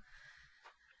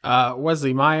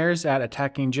 Wesley Myers at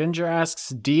Attacking Ginger asks,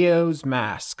 Dio's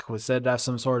mask was said to have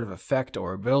some sort of effect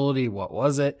or ability. What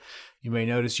was it? You may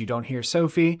notice you don't hear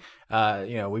Sophie.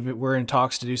 We're in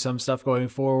talks to do some stuff going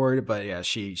forward, but yeah,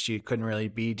 she couldn't really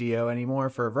be Dio anymore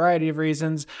for a variety of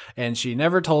reasons, and she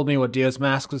never told me what Dio's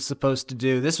mask was supposed to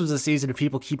do. This was a season of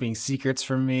people keeping secrets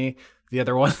from me. The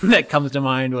other one that comes to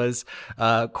mind was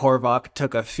Korvac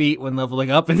took a feat when leveling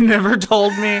up and never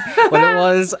told me what it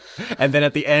was. And then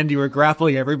at the end, you were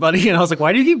grappling everybody. And I was like,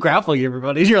 why do you keep grappling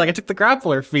everybody? And you're like, I took the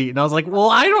grappler feat. And I was like, well,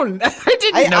 I didn't know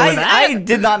that. I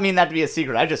did not mean that to be a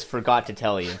secret. I just forgot to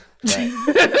tell you.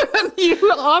 Right. You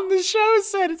on the show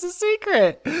said it's a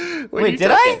secret. Wait,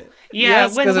 did I? Yeah, Yes,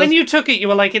 'cause when it was- you took it, you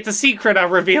were like, it's a secret, I'll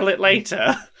reveal it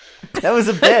later. That was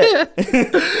a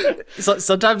bit. So,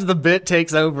 sometimes the bit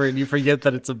takes over and you forget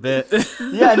that it's a bit.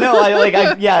 Yeah, no, I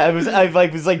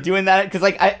was doing that because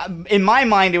like in my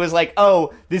mind it was like,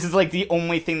 oh, this is like the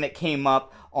only thing that came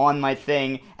up on my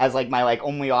thing as like my like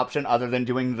only option other than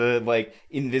doing the like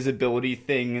invisibility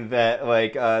thing that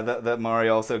like that Mari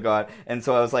also got, and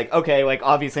so I was like, okay, like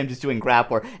obviously I'm just doing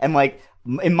grappler, and like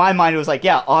in my mind it was like,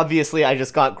 yeah, obviously I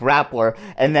just got grappler,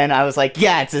 and then I was like,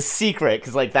 yeah, it's a secret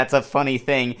because like that's a funny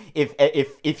thing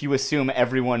if you assume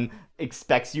everyone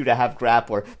expects you to have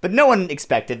grappler, but no one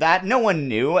expected that, no one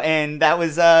knew, and that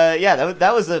was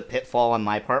that was a pitfall on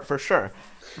my part for sure.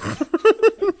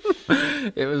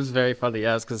 It was very funny,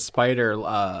 yes, because Spider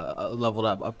leveled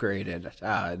up, upgraded,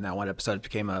 in that one episode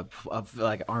became a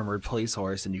like armored police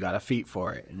horse, and you got a feat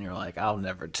for it, and you're like, I'll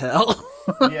never tell.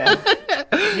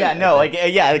 Yeah, no, like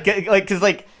because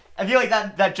like I feel like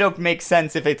that joke makes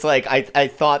sense if it's like I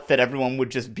thought that everyone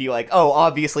would just be like, oh,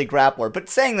 obviously grappler, but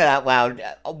saying that out loud,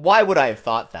 why would I have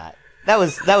thought that? That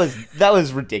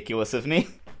was ridiculous of me.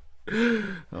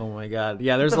 Oh my god,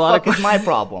 yeah, there's What a lot the of fuck is my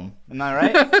problem? Am I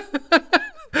right?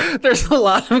 there's a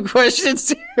lot of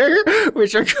questions here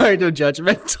which are kind of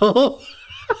judgmental.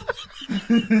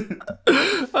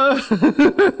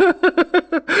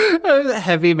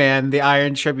 Heavy Man, the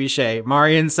Iron Trebuchet,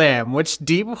 Mari and Sam, which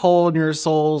deep hole in your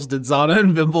souls did Zana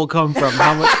and Bimble come from?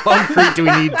 How much concrete do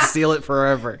we need to seal it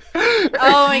forever?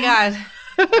 Oh my god.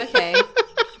 Okay.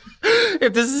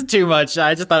 If this is too much,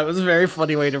 I just thought it was a very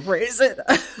funny way to phrase it.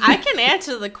 I can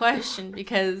answer the question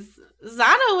because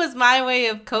Zana was my way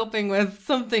of coping with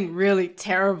something really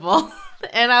terrible.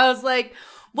 And I was like,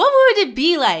 what would it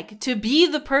be like to be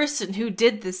the person who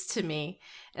did this to me?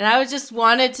 And I just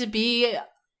wanted to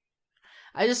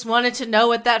know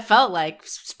what that felt like.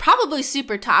 It's probably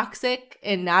super toxic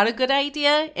and not a good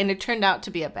idea. And it turned out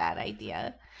to be a bad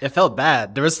idea. It felt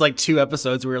bad. There was like 2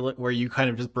 episodes where you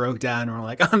kind of just broke down and were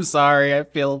like, I'm sorry, I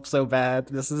feel so bad.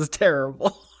 This is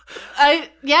terrible.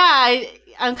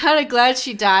 I'm kind of glad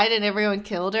she died and everyone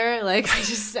killed her. Like,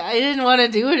 I didn't want to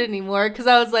do it anymore because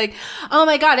I was like, oh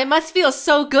my god, it must feel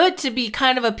so good to be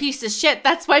kind of a piece of shit.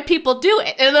 That's why people do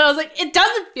it. And then I was like, it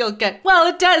doesn't feel good. Well,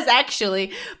 it does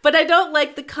actually, but I don't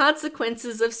like the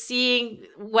consequences of seeing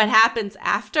what happens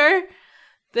after.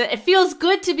 It feels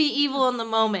good to be evil in the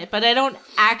moment, but I don't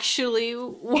actually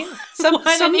want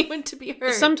anyone to be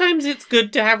hurt. Sometimes it's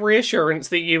good to have reassurance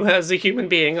that you as a human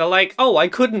being are like, oh, I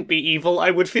couldn't be evil,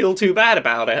 I would feel too bad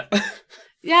about it.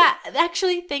 Yeah,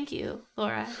 actually, thank you,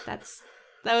 Laura. That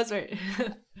was right.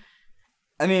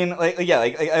 I mean, like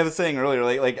I was saying earlier,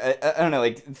 I don't know,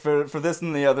 like for this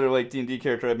and the other like D&D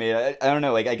character I made, I don't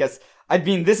know, like I guess. I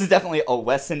mean, this is definitely a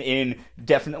lesson in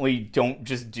definitely don't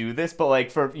just do this, but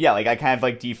like I kind of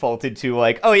like defaulted to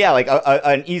like, oh yeah, like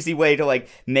an easy way to like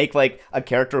make like a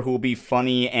character who will be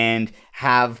funny and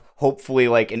have hopefully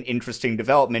like an interesting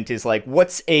development is like,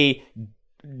 what's a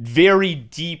very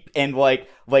deep and like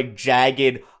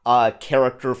jagged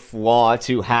character flaw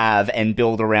to have and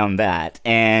build around that.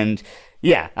 And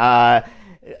yeah,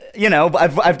 you know,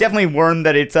 I've definitely learned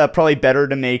that it's probably better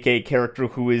to make a character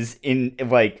who is in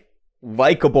like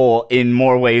likable in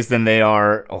more ways than they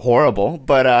are horrible,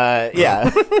 but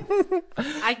yeah.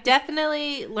 I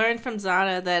definitely learned from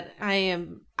Zana that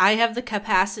I have the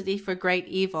capacity for great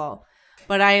evil,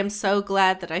 but I am so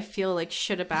glad that I feel like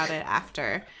shit about it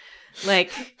after. Like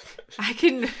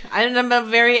I'm a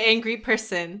very angry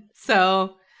person,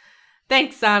 so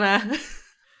thanks, Zana.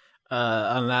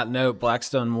 On that note,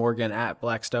 Blackstone Morgan at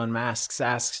Blackstone Masks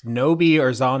asks, Nobi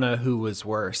or Zana, who was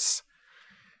worse?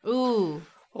 Ooh.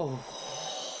 Oh,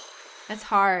 that's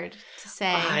hard to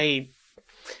say.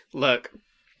 Look,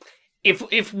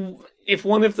 if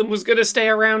one of them was going to stay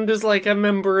around as like a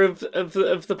member of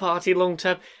the party long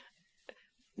term,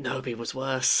 Nobi was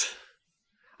worse.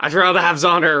 I'd rather have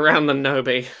Zana around than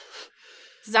Nobi.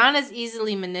 Zana's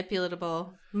easily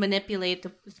manipulable.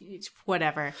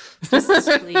 Whatever. Just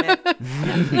leave it.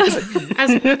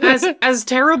 As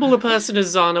terrible a person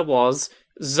as Zana was,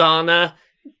 Zana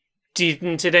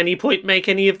didn't at any point make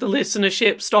any of the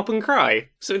listenership stop and cry,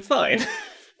 so it's fine.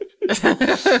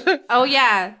 Oh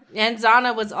yeah, and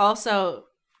Zana was also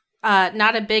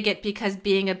not a bigot because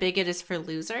being a bigot is for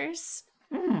losers.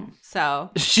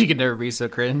 So She could never be so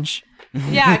cringe.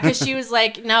 yeah, because she was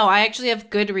like, no, I actually have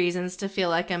good reasons to feel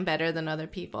like I'm better than other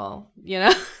people. You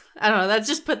know, I don't know. Let's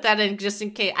just put that in just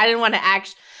in case. I didn't want to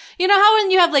act. You know how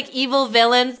when you have like evil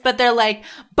villains, but they're like,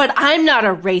 but I'm not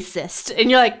a racist, and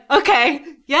you're like, okay,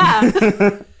 yeah.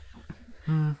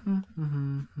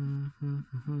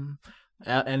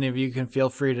 Any of you can feel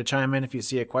free to chime in if you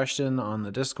see a question on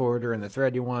the Discord or in the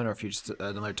thread you want, or if you just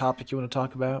another topic you want to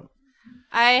talk about.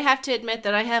 I have to admit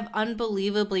that I have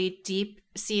unbelievably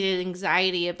deep-seated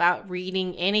anxiety about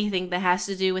reading anything that has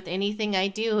to do with anything I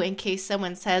do in case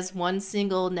someone says one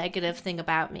single negative thing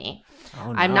about me.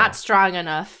 Oh, no. I'm not strong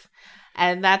enough.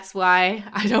 And that's why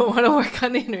I don't want to work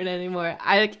on the internet anymore.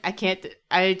 I can't.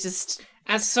 I just...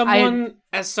 As someone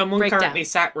break currently down.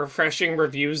 sat refreshing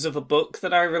reviews of a book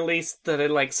that I released that are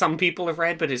like some people have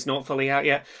read but it's not fully out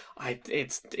yet,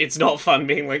 it's not fun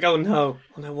being like, oh no,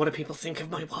 what do people think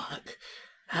of my work?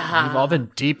 You've all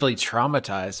been deeply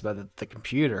traumatized by the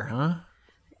computer, huh?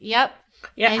 Yep.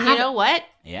 Yeah, And you know what?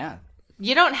 Yeah.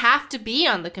 You don't have to be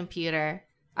on the computer.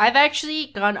 I've actually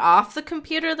gone off the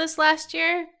computer this last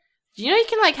year. You know you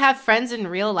can like have friends in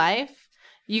real life?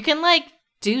 You can like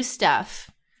do stuff.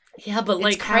 Yeah, but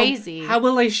like, crazy. How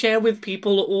will I share with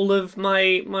people all of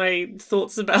my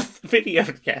thoughts about video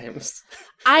games?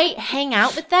 I hang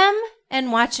out with them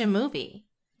and watch a movie.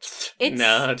 It's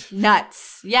Nerd.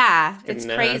 nuts. Yeah, it's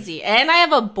Nerd. crazy. And I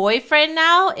have a boyfriend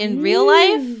now in real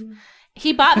life.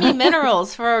 He bought me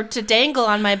minerals to dangle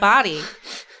on my body.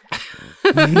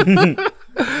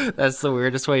 That's the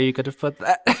weirdest way you could have put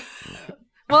that.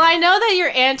 Well, I know that you're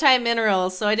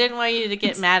anti-minerals, so I didn't want you to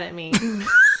get mad at me.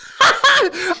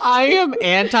 I am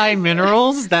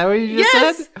anti-minerals? Is that what you just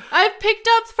Yes, said? I've picked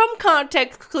up from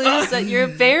context clues that you're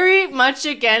very much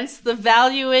against the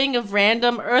valuing of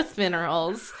random earth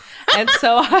minerals. And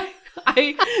so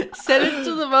I said it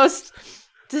to the most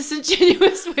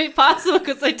disingenuous way possible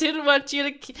because I didn't want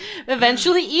you to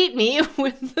eventually eat me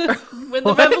when the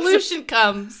What? revolution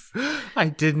comes. I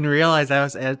didn't realize I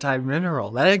was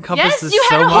anti-mineral. That Yes, encompasses you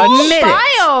had so a whole much. Admit it.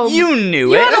 biome. You knew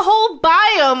You it. had a whole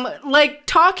biome like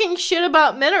talking shit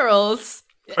about minerals.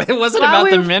 It wasn't While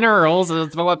about the we- minerals.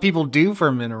 It's about what people do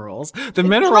for minerals. The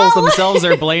minerals themselves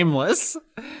are blameless.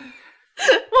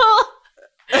 Well,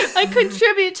 I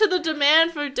contribute to the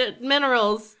demand for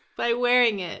minerals by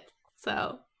wearing it.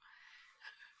 So,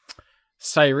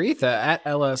 Cyretha at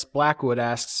LS Blackwood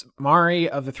asks, Mari,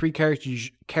 of the three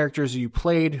characters you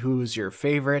played, who's your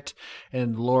favorite?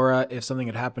 And Laura, if something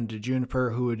had happened to Juniper,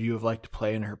 who would you have liked to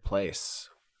play in her place?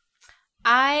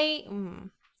 I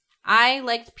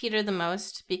liked Peter the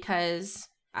most because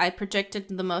I projected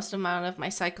the most amount of my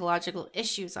psychological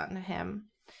issues onto him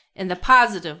in the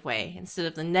positive way instead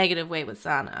of the negative way with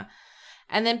Zana.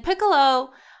 And then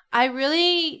Piccolo, I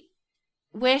really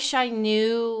wish I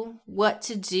knew what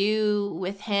to do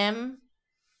with him.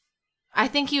 I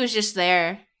think he was just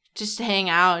there just to hang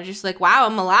out, just like, wow,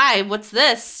 I'm alive. What's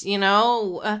this? You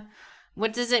know,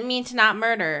 what does it mean to not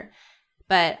murder?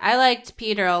 But I liked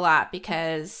Peter a lot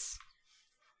because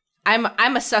I'm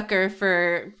a sucker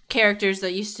for characters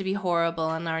that used to be horrible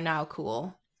and are now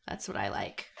cool. That's what I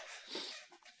like.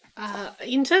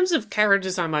 In terms of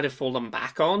characters I might have fallen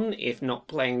back on if not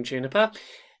playing Juniper,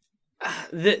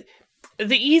 the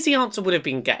easy answer would have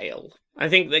been Gale. I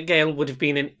think that Gale would have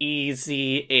been an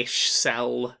easy-ish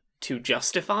sell to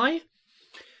justify.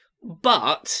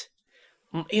 But,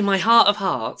 in my heart of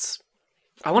hearts,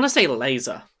 I want to say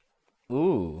Laser.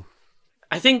 Ooh.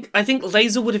 I think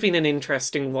Laser would have been an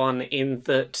interesting one in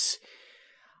that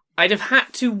I'd have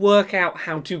had to work out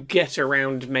how to get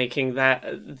around making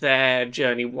their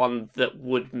journey one that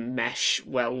would mesh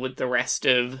well with the rest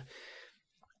of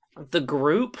the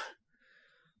group.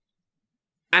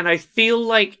 And I feel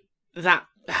like that,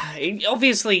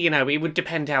 obviously, you know, it would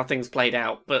depend how things played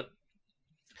out, but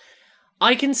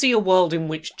I can see a world in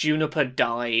which Juniper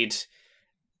died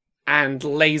and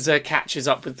Laser catches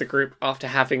up with the group after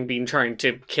having been trying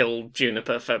to kill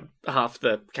Juniper for half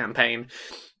the campaign.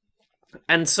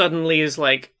 And suddenly is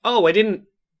like, oh, I didn't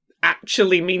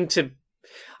actually mean to...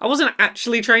 I wasn't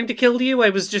actually trying to kill you,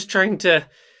 I was just trying to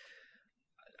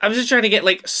get,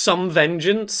 like, some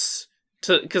vengeance.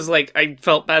 Because, like, I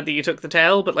felt bad that you took the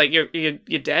tail, but, like,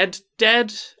 you're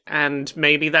dead, and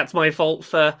maybe that's my fault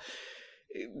for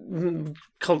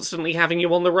constantly having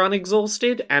you on the run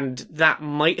exhausted, and that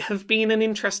might have been an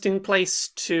interesting place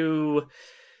to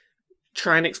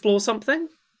try and explore something.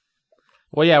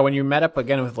 Well, yeah, when you met up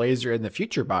again with Laser in the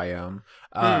future biome,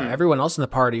 everyone else in the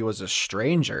party was a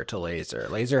stranger to Laser.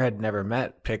 Laser had never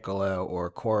met Piccolo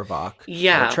or Korvac.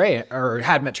 Yeah. Or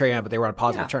had met Treyarch, but they were on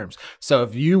positive terms. So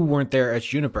if you weren't there as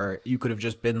Juniper, you could have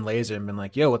just been Laser and been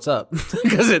like, yo, what's up?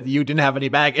 Because you didn't have any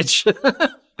baggage.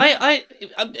 I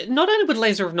not only would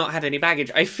Laser have not had any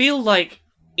baggage, I feel like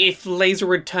if Laser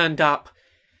had turned up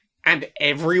and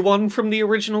everyone from the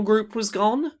original group was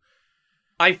gone,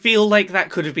 I feel like that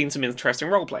could have been some interesting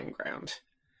role-playing ground.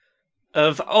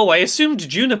 of, oh, I assumed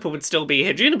Juniper would still be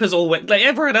here. Juniper's always, like,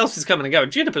 everyone else is coming and going.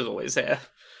 Juniper's always here.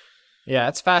 Yeah,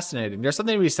 it's fascinating. There's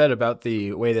something to be said about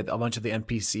the way that a bunch of the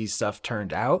NPC stuff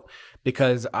turned out,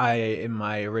 because in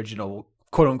my original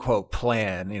quote unquote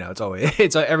plan,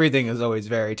 everything is always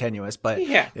very tenuous, but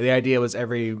Yeah. the idea was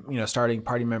every, starting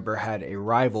party member had a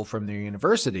rival from their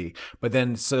university, but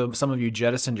then so some of you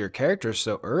jettisoned your characters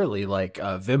so early, like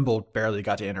Vimble barely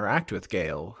got to interact with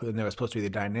Gale, and there was supposed to be the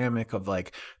dynamic of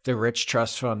like the rich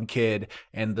trust fund kid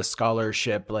and the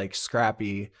scholarship like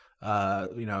scrappy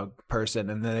person,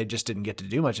 and then they just didn't get to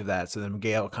do much of that. So then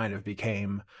Gale kind of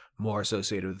became more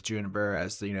associated with Juniper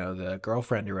as the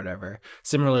girlfriend or whatever.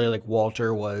 Similarly, like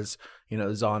Walter was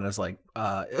Zana's like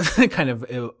kind of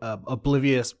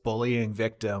oblivious bullying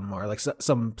victim, or like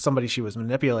somebody she was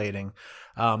manipulating.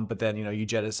 But then you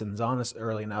jettison Zana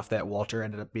early enough that Walter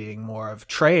ended up being more of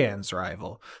Trayan's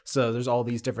rival. So there's all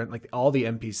these different, like, all the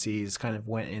NPCs kind of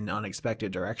went in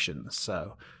unexpected directions.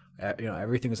 So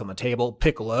everything was on the table.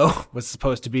 Piccolo was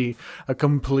supposed to be a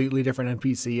completely different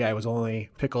NPC. I was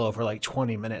only Piccolo for like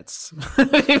 20 minutes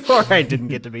before I didn't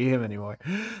get to be him anymore.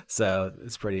 So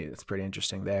it's pretty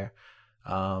interesting there.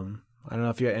 I don't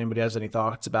know if anybody has any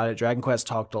thoughts about it. Dragon Quest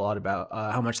talked a lot about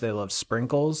how much they love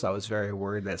Sprinkles. I was very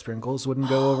worried that Sprinkles wouldn't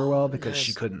go over well because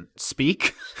she couldn't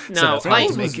speak. No,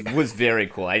 Sprinkles was very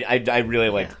cool. I really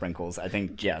liked Sprinkles. I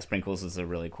think, Sprinkles is a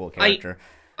really cool character.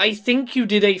 I think you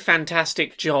did a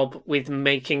fantastic job with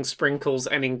making Sprinkles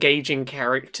an engaging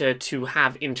character to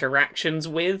have interactions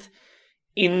with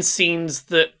in scenes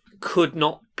that could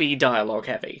not be dialogue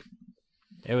heavy.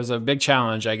 It was a big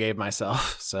challenge I gave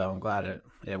myself, so I'm glad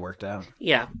it worked out.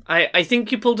 Yeah, I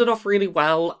think you pulled it off really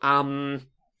well.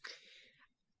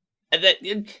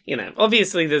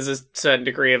 Obviously there's a certain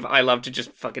degree of I love to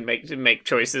just fucking make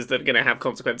choices that are going to have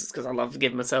consequences because I love to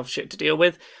give myself shit to deal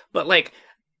with. But like,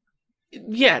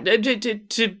 yeah,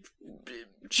 to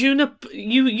Juniper,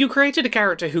 you created a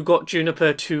character who got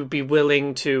Juniper to be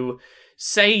willing to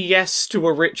say yes to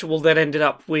a ritual that ended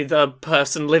up with a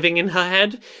person living in her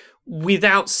head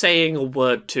without saying a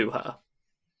word to her.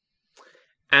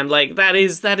 And like that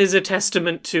is a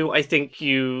testament to, I think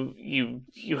you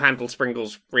handle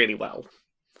Sprinkles really well.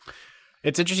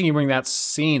 It's interesting you bring that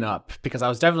scene up, because I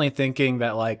was definitely thinking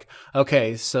that, like,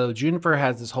 okay, so Juniper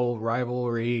has this whole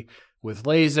rivalry with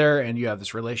Laser, and you have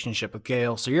this relationship with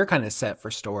Gale, so you're kind of set for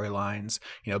storylines.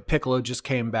 Piccolo just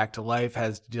came back to life,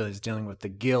 is dealing with the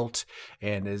guilt,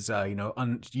 and is you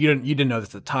didn't know this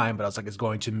at the time, but I was like, is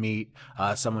going to meet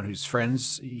someone whose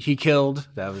friends he killed.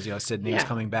 That was Sydney was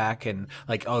coming back, and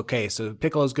like, okay, so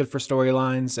Piccolo's good for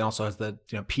storylines, and also has the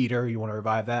Peter. You want to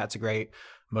revive that? It's a great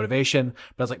motivation.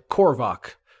 But I was like,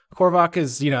 Korvac. Korvac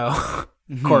is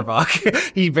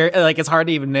Korvac. He it's hard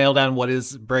to even nail down what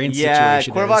his brain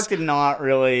situation Korvac is. did not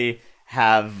really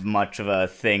have much of a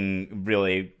thing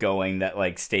really going that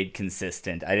like stayed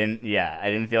consistent. I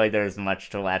didn't feel like there was much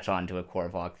to latch on to a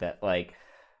Korvac that like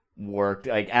worked.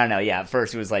 Like, I don't know. Yeah, at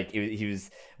first it was like he was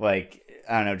like,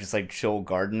 I don't know, just like chill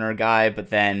gardener guy, but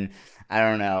then I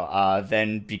don't know,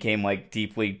 then became like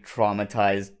deeply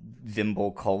traumatized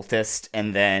Vimble cultist,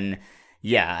 and then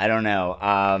I don't know.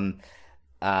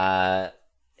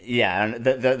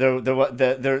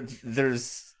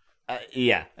 There's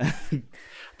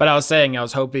But I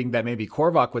was hoping that maybe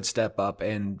Korvac would step up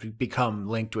and become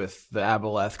linked with the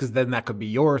Aboleth, because then that could be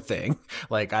your thing.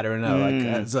 Like, I don't know, like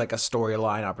it's like a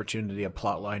storyline opportunity, a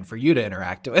plot line for you to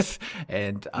interact with.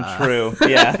 And true,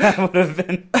 yeah, that would have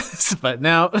been. But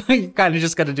now you kind of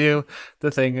just got to do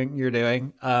the thing you're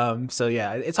doing. So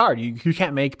yeah, it's hard. You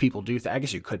can't make people do. I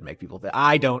guess you could make people.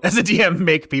 I don't, as a DM,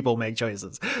 make people make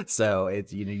choices. So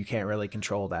it's you can't really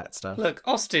control that stuff. Look,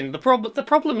 Austin, the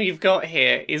problem you've got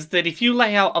here is that if you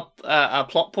lay out a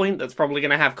plot point that's probably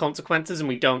going to have consequences and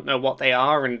we don't know what they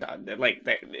are, and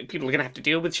people are going to have to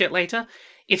deal with shit later,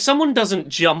 if someone doesn't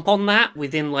jump on that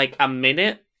within like a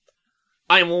minute,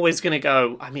 I'm always going to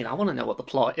go, I mean, I want to know what the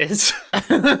plot is. I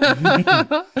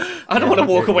don't want to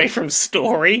walk away from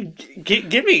story.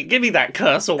 Give me that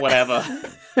curse or whatever.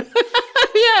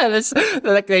 Yeah,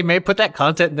 like they may put that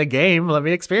content in the game. Let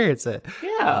me experience it.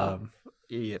 Yeah.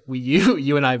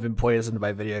 You and I have been poisoned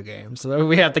by video games, so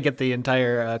we have to get the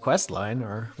entire quest line,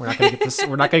 or we're not going to get this.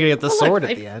 We're not going to get the sword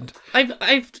at the end.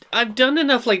 I've done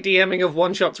enough like DMing of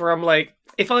one shots where I'm like,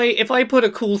 if I put a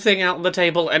cool thing out on the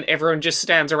table and everyone just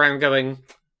stands around going,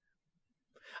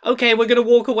 okay, we're gonna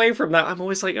walk away from that, I'm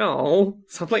always like, oh,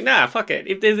 so I'm like, nah, fuck it.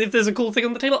 If there's a cool thing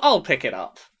on the table, I'll pick it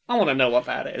up. I want to know what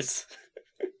that is.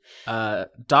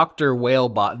 Dr. Whale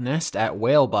Botanist at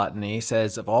Whale Botany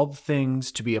says, of all the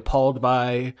things to be appalled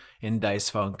by in Dice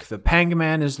Funk, the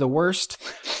Pangman is the worst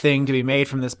thing to be made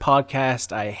from this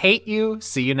podcast. I hate you.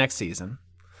 See you next season.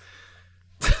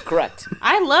 Correct.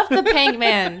 I love the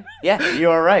Pangman. Yeah, you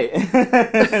are right.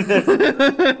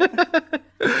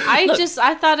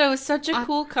 I thought it was such a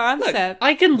cool concept.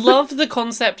 I can love the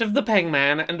concept of the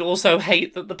Pangman and also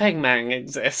hate that the Pangman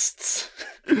exists.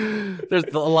 There's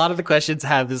a lot of the questions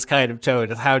have this kind of tone.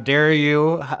 How dare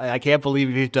you? I can't believe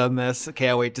you've done this.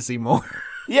 Can't wait to see more.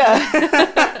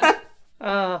 Yeah.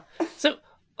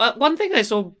 One thing I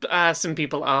saw some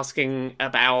people asking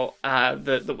about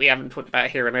that we haven't talked about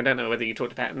here, and I don't know whether you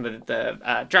talked about in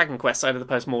the Dragon Quest side of the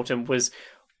postmortem, was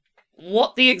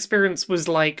what the experience was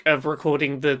like of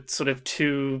recording the sort of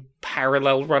two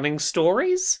parallel running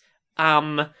stories.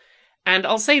 And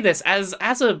I'll say this, as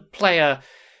a player,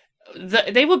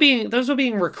 those were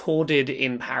being recorded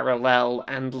in parallel,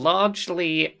 and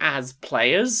largely as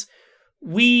players,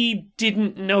 we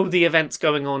didn't know the events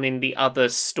going on in the other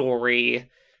story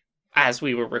as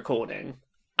we were recording.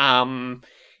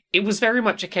 It was very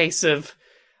much a case of,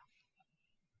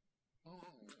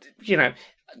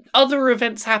 other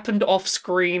events happened off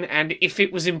screen, and if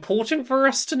it was important for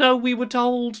us to know, we were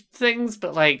told things,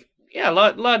 but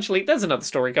largely there's another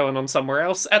story going on somewhere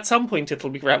else. At some point it'll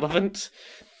be relevant.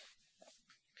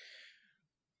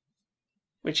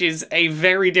 Which is a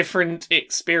very different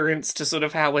experience to sort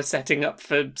of how we're setting up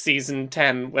for Season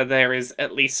 10, where there is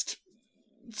at least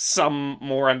some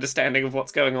more understanding of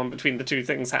what's going on between the two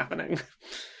things happening.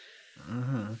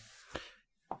 Mm-hmm.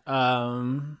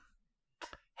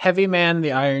 Heavy Man,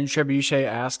 the Iron Trebuchet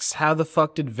asks, how the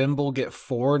fuck did Vimble get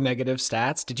 4 negative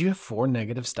stats? Did you have 4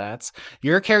 negative stats?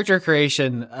 Your character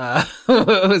creation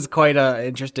was quite an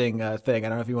interesting thing. I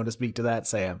don't know if you want to speak to that,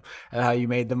 Sam, how you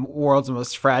made the world's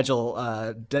most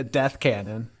fragile death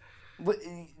cannon.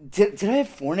 Did I have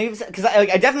 4 negatives? Because I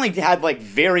definitely had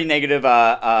very negative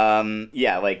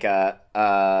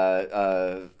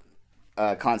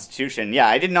Constitution. Yeah,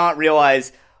 I did not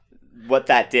realize what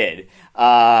that did.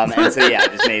 And so I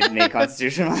just made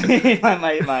Constitution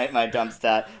my dump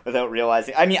stat without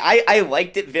realizing. I mean, I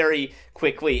liked it very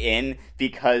quickly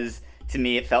because to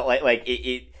me it felt like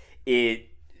it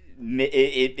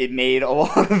made a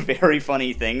lot of very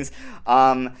funny things.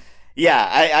 I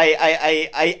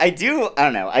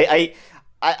don't know.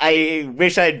 I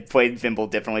wish I'd played Vimble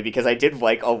differently, because I did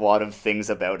like a lot of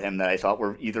things about him that I thought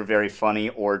were either very funny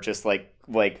or just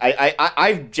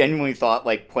I genuinely thought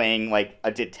playing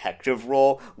a detective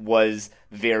role was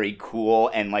very cool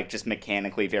and just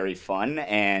mechanically very fun,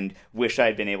 and wish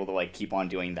I'd been able to keep on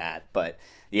doing that. But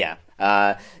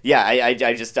I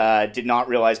just did not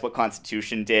realize what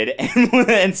Constitution did,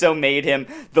 and so made him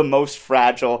the most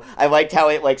fragile. I liked how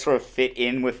it sort of fit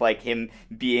in with him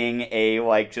being a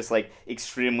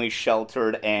extremely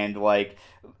sheltered and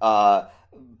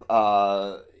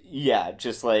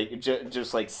just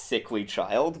sickly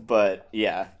child. But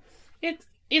yeah,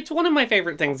 it's one of my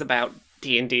favorite things about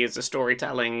D&D as a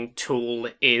storytelling tool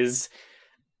is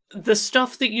the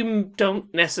stuff that you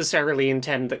don't necessarily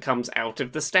intend that comes out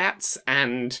of the stats,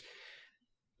 and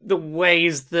the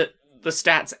ways that the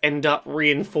stats end up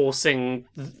reinforcing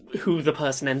who the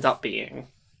person ends up being.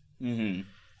 Mm-hmm.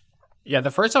 Yeah,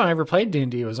 the first time I ever played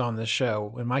D&D was on this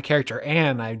show. When my character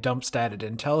Anne, I dump statted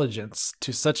intelligence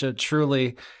to such a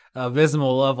truly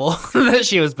abysmal level that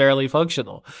she was barely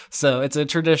functional. So it's a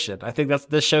tradition. I think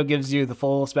this show gives you the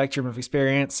full spectrum of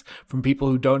experience, from people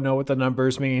who don't know what the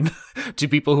numbers mean to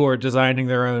people who are designing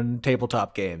their own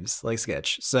tabletop games like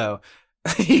Sketch. So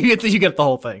you get the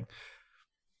whole thing.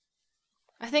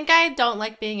 I think I don't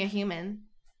like being a human,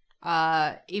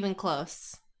 even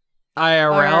close.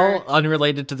 IRL,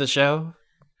 unrelated to the show?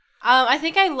 I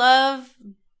think I love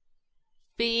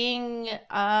being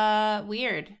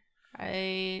weird.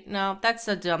 No, that's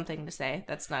a dumb thing to say.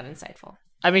 That's not insightful.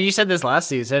 I mean, you said this last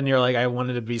season. You're like, I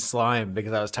wanted to be slime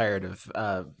because I was tired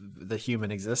of the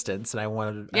human existence, and I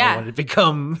wanted to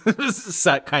become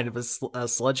kind of a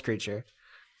sludge creature.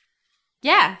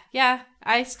 Yeah.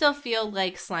 I still feel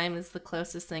like slime is the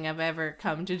closest thing I've ever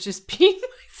come to just being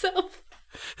myself.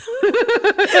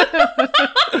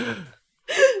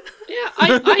 Yeah,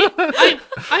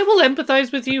 I will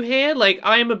empathize with you here.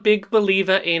 I am a big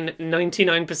believer in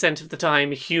 99% of the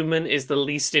time, human is the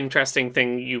least interesting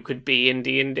thing you could be in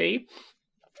D&D.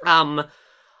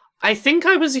 I think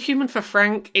I was a human for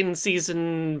Frank in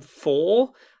season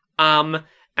 4.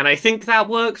 And I think that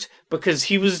worked because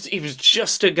he was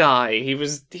just a guy. He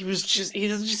was just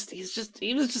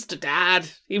a dad.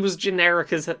 He was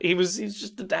generic as he's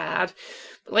just a dad.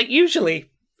 But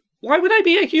usually why would I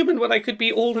be a human when I could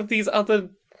be all of these other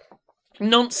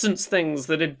nonsense things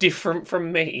that are different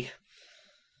from me?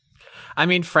 I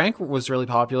mean, Frank was really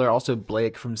popular. Also,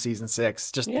 Blake from season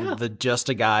 6, just Yeah. the Just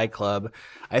a Guy Club.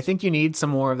 I think you need some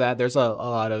more of that. There's a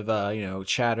lot of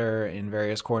chatter in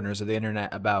various corners of the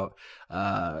internet about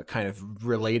kind of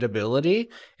relatability,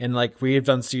 and like we've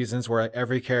done seasons where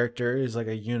every character is like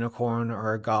a unicorn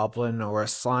or a goblin or a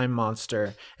slime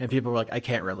monster, and people were like, I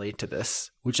can't relate to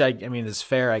this, which I mean is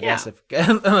fair, I guess, if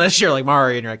unless you're like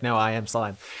Mari and you're like, no, I am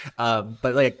slime.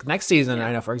 But like next season,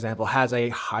 I know, for example, has a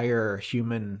higher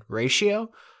human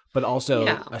ratio, but also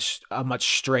a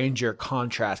much stranger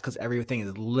contrast because everything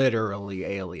is literally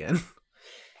alien.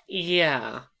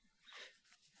 Yeah.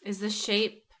 Is the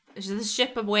ship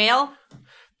a whale?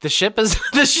 The ship is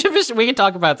we can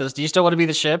talk about this. Do you still want to be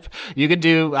the ship? You could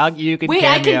do you could Wait,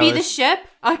 I can be cameo the ship?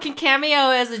 I can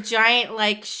cameo as a giant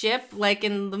like ship like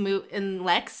in in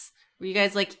Lex. Where you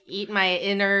guys like eat my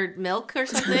inner milk or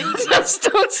something? Just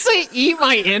don't say eat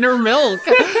my inner milk.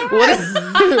 What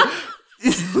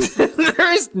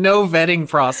there is no vetting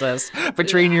process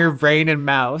between your brain and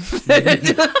mouth.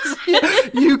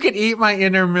 You can eat my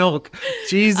inner milk.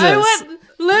 Jesus. I would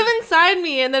live inside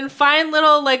me and then find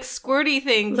little like squirty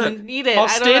things and eat it.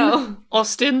 I don't know.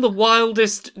 Austin, the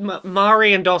wildest,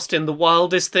 Mari and Austin, the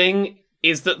wildest thing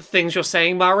is that the things you're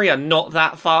saying, Mari, are not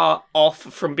that far off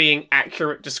from being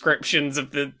accurate descriptions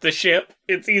of the ship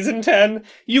in season 10.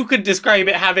 You could describe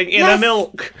it having inner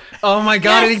milk. Oh my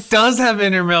god, it does have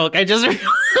inner milk. I just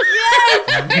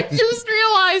I just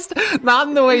realized. Not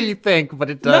in the way you think, but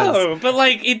it does. No, but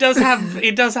like it does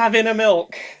have inner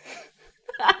milk.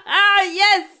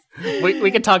 Yes.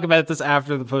 We could talk about this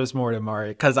after the postmortem, Mari,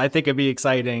 because I think it'd be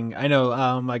exciting. I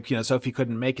know, Sophie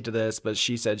couldn't make it to this, but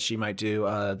she said she might do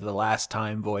the last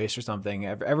time voice or something.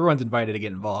 Everyone's invited to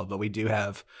get involved, but we do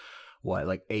have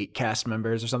 8 cast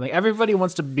members or something. Everybody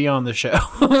wants to be on the show.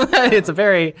 It's a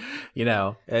very,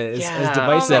 as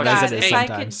divisive as it is if I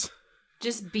sometimes. could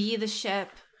just be the ship.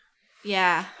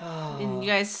 Yeah. And you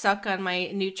guys suck on my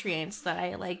nutrients that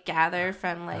I like gather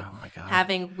from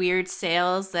having weird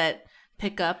sails that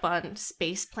pick up on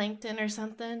space plankton or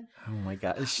something. Oh my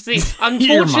god. See,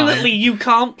 unfortunately, you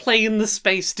can't play in the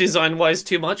space design-wise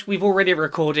too much. We've already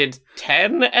recorded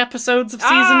 10 episodes of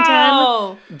season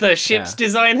 10. The ship's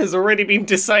design has already been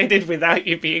decided without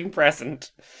you being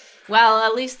present. Well,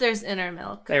 at least there's inner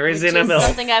milk. There is inner milk.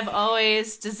 Something I've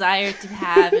always desired to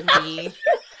have and be.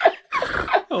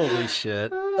 Holy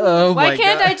shit. Oh my god. Why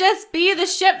can't I just be the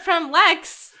ship from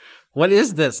Lex? What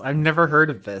is this? I've never heard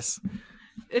of this.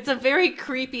 It's a very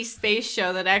creepy space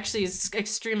show that actually is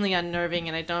extremely unnerving,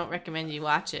 and I don't recommend you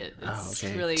watch it. It's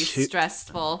really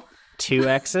stressful. 2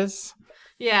 X's?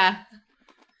 Yeah.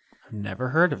 I've never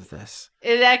heard of this.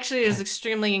 It actually is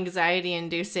extremely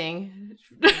anxiety-inducing.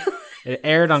 It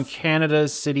aired on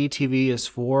Canada's City TV as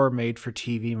 4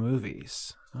 made-for-TV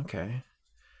movies. Okay.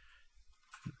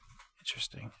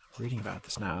 Interesting. I'm reading about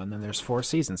this now, and then there's 4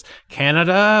 seasons.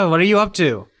 Canada, what are you up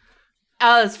to?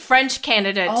 Oh, it's French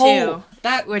Canada, too.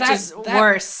 Which is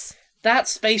worse. That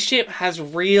spaceship has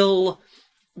real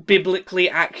biblically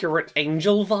accurate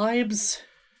angel vibes.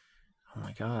 Oh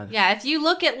my god. Yeah, if you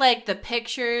look at the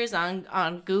pictures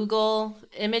on Google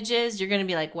Images, you're going to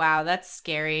be like, wow, that's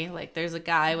scary. Like there's a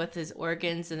guy with his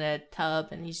organs in a tub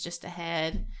and he's just a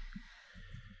head.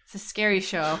 It's a scary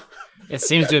show. It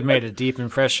seems to have made a deep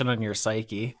impression on your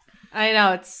psyche. I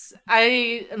know,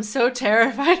 I am so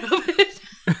terrified of it.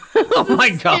 Oh my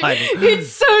god.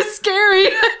 It's so scary.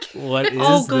 What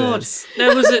is this?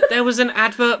 There was an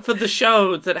advert for the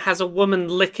show that has a woman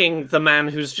licking the man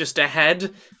who's just a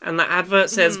head, and the advert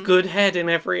says good head in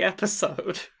every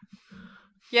episode.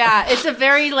 Yeah, it's a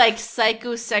very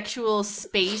psychosexual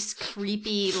space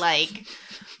creepy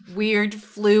weird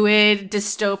fluid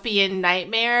dystopian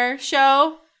nightmare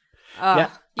show. You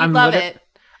love it.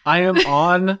 I am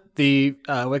on the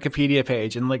Wikipedia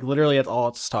page, and literally that's all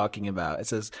it's talking about. It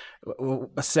says,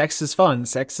 sex is fun,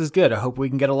 sex is good. I hope we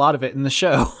can get a lot of it in the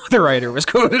show. The writer was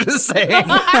quoted as saying.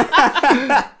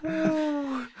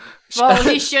 Well,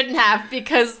 he shouldn't have,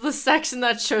 because the sex in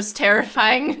that show's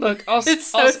terrifying. Look, it's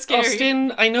so scary.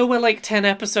 Austin, I know we're 10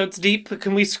 episodes deep, but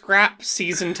can we scrap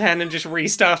season 10 and just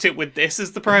restart it with this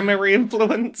as the primary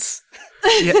influence?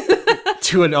 Yeah,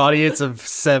 to an audience of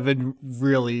 7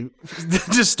 really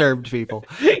disturbed people.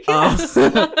 Yes.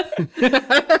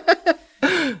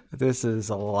 This is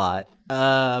a lot.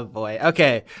 Boy.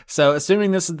 Okay, so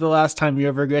assuming this is the last time you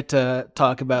ever get to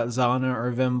talk about Zana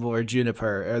or Vimble or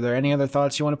Juniper, are there any other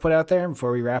thoughts you want to put out there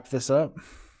before we wrap this up?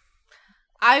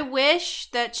 I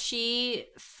wish that she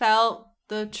felt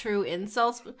the true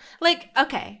insults.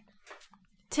 Okay.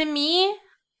 To me,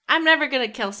 I'm never going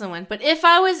to kill someone. But if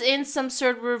I was in some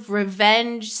sort of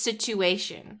revenge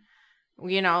situation,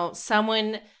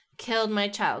 someone killed my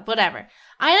child, whatever.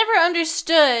 I never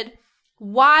understood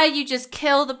why you just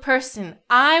kill the person.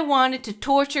 I wanted to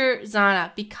torture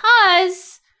Zana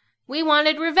because we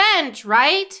wanted revenge,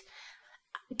 right?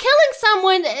 Killing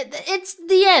someone, it's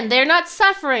the end. They're not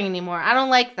suffering anymore. I don't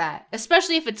like that.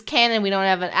 Especially if it's canon, we don't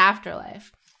have an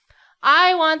afterlife.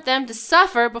 I want them to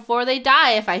suffer before they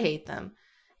die if I hate them.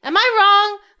 Am I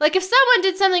wrong? Like, if someone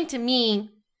did something to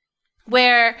me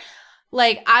where,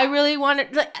 like, I really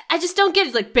wanted, like, I just don't get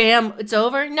it. Like, bam, it's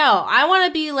over. No, I want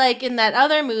to be like in that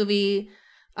other movie,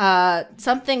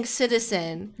 Something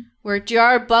Citizen, where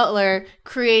Gerard Butler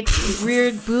creates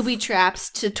weird booby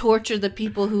traps to torture the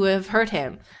people who have hurt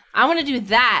him. I want to do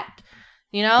that.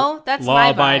 That's my vibe.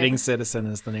 Law-abiding citizen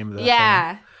is the name of that.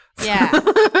 Yeah. Yeah.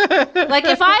 Like,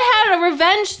 if I had a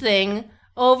revenge thing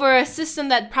over a system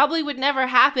that probably would never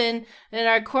happen in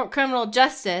our criminal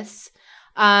justice,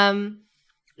 I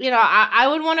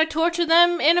would want to torture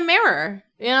them in a mirror.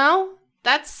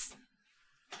 That's,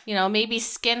 maybe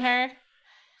skin her.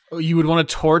 You would want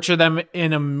to torture them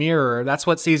in a mirror. That's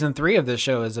what season 3 of this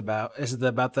show is about. Is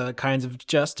about the kinds of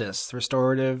justice,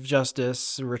 restorative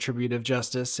justice, retributive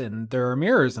justice, and there are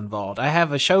mirrors involved. I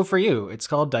have a show for you. It's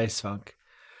called Dice Funk.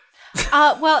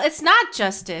 Well, it's not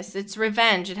justice. It's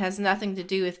revenge. It has nothing to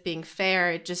do with being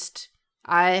fair. It just,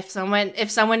 if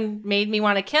someone made me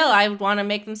want to kill, I would want to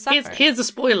make them suffer. Here's a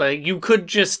spoiler. You could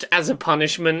just, as a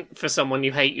punishment for someone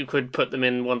you hate, you could put them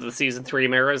in one of the season 3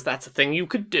 mirrors. That's a thing you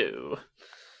could do.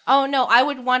 Oh, no, I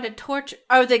would want to torture...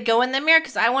 Oh, they go in the mirror?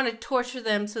 Because I want to torture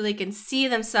them so they can see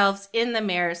themselves in the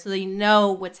mirror so they know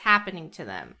what's happening to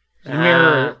them. The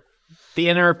mirror... The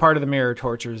inner part of the mirror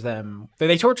tortures them.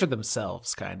 They torture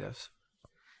themselves, kind of.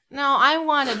 No, I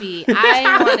want to be the torturer.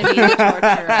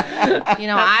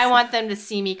 I want them to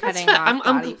see me cutting off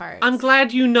body parts. I'm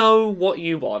glad you know what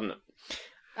you want.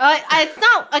 It's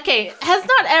not... Okay, has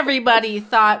not everybody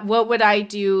thought, what would I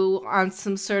do on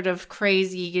some sort of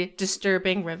crazy,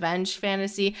 disturbing revenge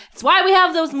fantasy? It's why we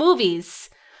have those movies.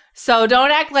 So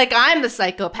don't act like I'm the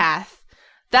psychopath.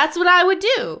 That's what I would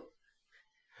do.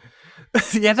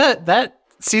 Yeah, that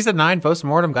season 9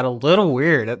 postmortem got a little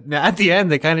weird. At the end,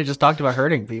 they kind of just talked about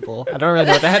hurting people. I don't really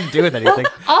know what that had to do with anything.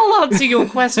 I'll answer your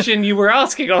question you were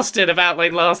asking, Austin, about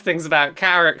like last things about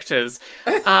characters.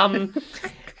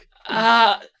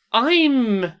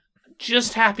 I'm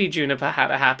just happy Juniper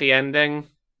had a happy ending.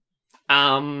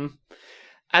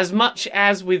 As much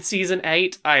as with season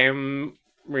 8, I am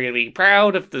really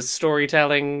proud of the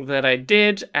storytelling that I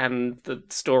did and the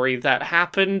story that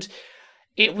happened.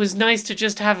 It was nice to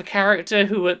just have a character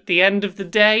who, at the end of the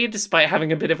day, despite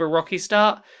having a bit of a rocky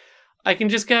start, I can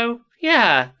just go,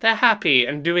 yeah, they're happy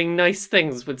and doing nice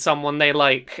things with someone they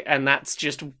like, and that's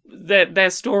just their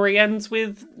story ends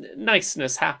with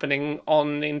niceness happening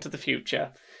on into the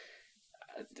future.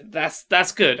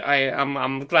 That's good.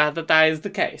 I'm glad that is the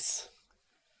case.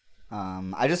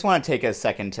 I just want to take a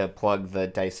second to plug the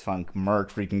Dice Funk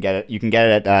merch. Where you can get it. You can get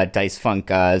it at Dicefunk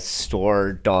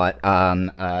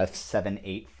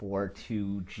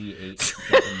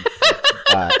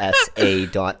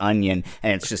store.7842G87 sa.onion,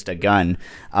 and it's just a gun.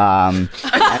 I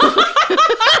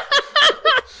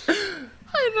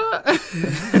know.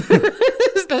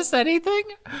 Is this anything?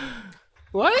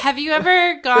 What? Have you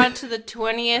ever gone to the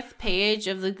 20th page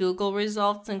of the Google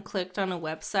results and clicked on a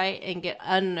website and get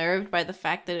unnerved by the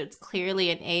fact that it's clearly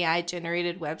an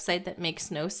AI-generated website that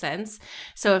makes no sense?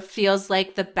 So it feels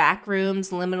like the back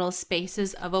rooms, liminal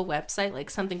spaces of a website, like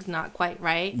something's not quite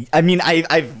right. I mean,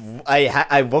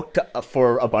 I looked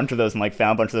for a bunch of those and like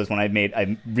found a bunch of those when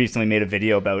I recently made a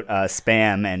video about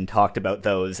spam and talked about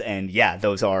those, and yeah,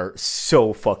 those are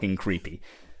so fucking creepy.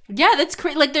 Yeah, that's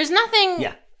like there's nothing.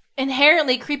 Yeah.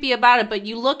 Inherently creepy about it, but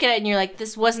you look at it and you're like,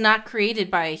 this was not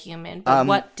created by a human, but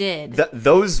what did?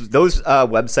 Those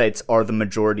websites are the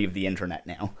majority of the internet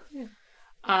now.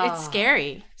 It's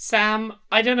scary. Sam,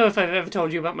 I don't know if I've ever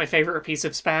told you about my favorite piece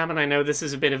of spam, and I know this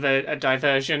is a bit of a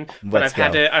diversion, but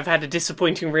I've had a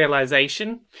disappointing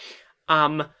realization.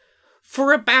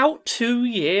 For about 2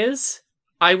 years,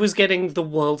 I was getting the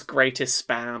world's greatest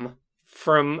spam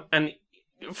from a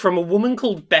woman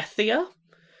called Bethia,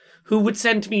 who would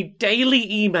send me daily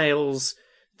emails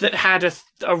that had a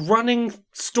running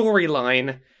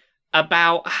storyline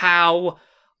about how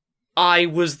I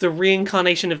was the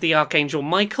reincarnation of the Archangel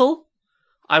Michael.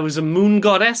 I was a moon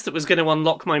goddess that was going to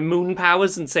unlock my moon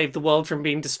powers and save the world from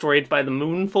being destroyed by the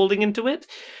moon falling into it.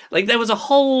 Like, there was a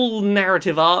whole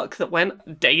narrative arc that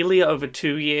went daily over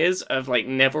 2 years of, like,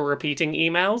 never repeating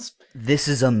emails. This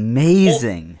is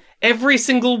amazing. Every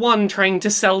single one trying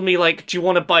to sell me, like, do you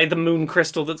want to buy the moon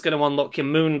crystal that's going to unlock your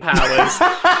moon powers?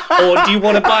 Or do you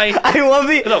want to buy... I love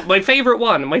the... Look, my favourite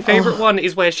one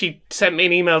is where she sent me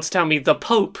an email to tell me the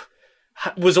Pope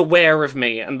was aware of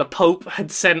me, and the Pope had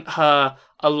sent her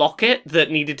a locket that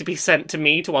needed to be sent to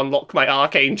me to unlock my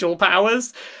archangel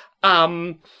powers.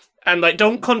 And, like,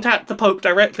 don't contact the Pope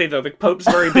directly, though. The Pope's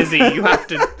very busy. You have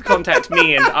to contact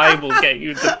me, and I will get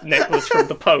you the necklace from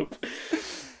the Pope.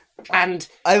 And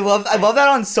I love that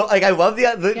on so like I love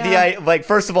the like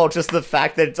first of all just the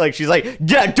fact that like she's like,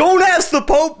 yeah, don't ask the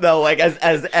Pope though, like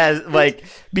as like,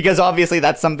 because obviously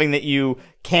that's something that you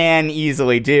can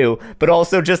easily do, but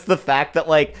also just the fact that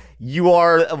like you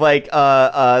are like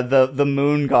the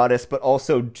moon goddess, but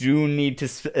also do need to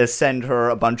send her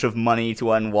a bunch of money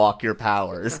to unlock your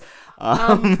powers.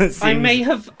 I may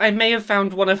have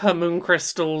found one of her moon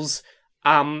crystals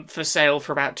for sale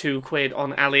for about £2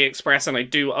 on AliExpress, and I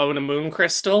do own a moon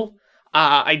crystal.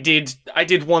 I did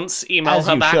once email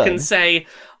her back and say,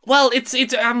 well, it's.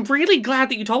 I'm really glad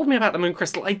that you told me about the moon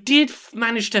crystal. I did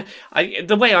manage to.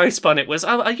 The way I spun it was,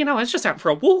 I was just out for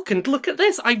a walk, and look at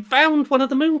this. I found one of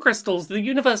the moon crystals. The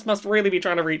universe must really be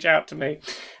trying to reach out to me,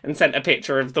 and sent a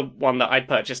picture of the one that I'd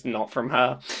purchased, not from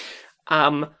her.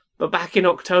 But back in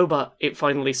October, it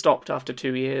finally stopped after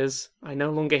 2 years. I no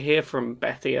longer hear from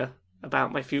Bethia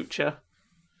about my future.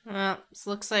 Well, it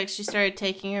looks like she started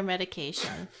taking her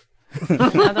medication.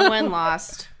 Another one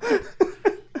lost.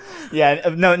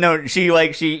 Yeah, no, she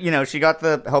got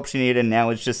the help she needed, and now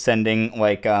it's just sending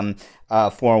like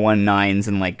 419s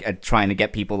and like trying to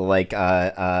get people to like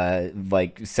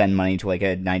send money to like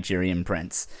a Nigerian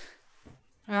prince.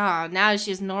 Oh, now she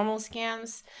has normal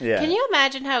scams. Yeah. Can you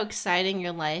imagine how exciting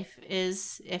your life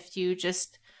is if you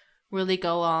just really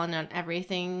go on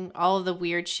everything, all of the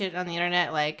weird shit on the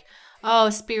internet, like, oh,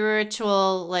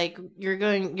 spiritual, like,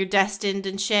 you're destined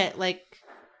and shit, like,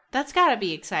 that's gotta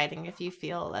be exciting if you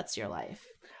feel that's your life.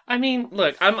 I mean,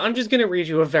 look, I'm just gonna read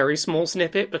you a very small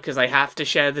snippet because I have to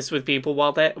share this with people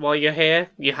while you're here.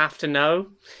 You have to know.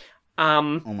 Oh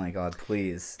my god,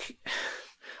 please.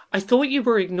 I thought you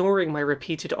were ignoring my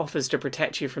repeated offers to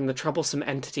protect you from the troublesome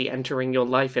entity entering your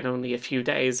life in only a few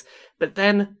days, but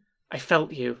then I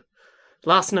felt you.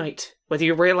 Last night, whether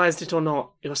you realized it or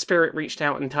not, your spirit reached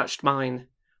out and touched mine.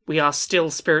 We are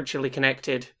still spiritually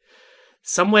connected.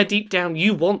 Somewhere deep down,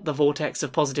 you want the vortex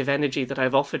of positive energy that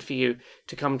I've offered for you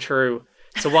to come true.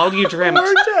 So while you dreamt,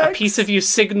 a piece of you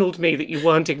signaled me that you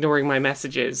weren't ignoring my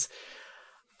messages.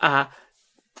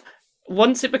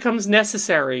 Once it becomes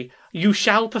necessary, you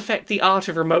shall perfect the art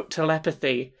of remote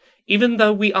telepathy. Even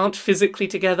though we aren't physically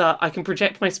together, I can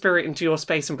project my spirit into your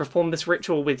space and perform this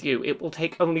ritual with you. It will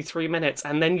take only 3 minutes,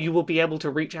 and then you will be able to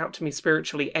reach out to me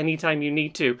spiritually anytime you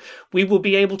need to. We will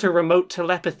be able to remote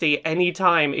telepathy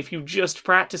anytime if you just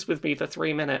practice with me for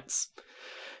 3 minutes.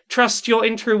 Trust your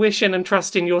intuition and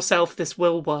trust in yourself. This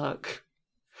will work.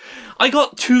 I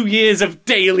got 2 years of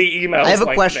daily emails. I have a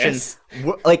like question. This.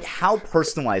 Like, how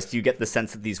personalized do you get the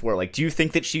sense that these were? Like, do you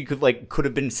think that she could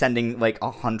have been sending like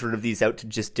 100 of these out to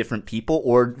just different people,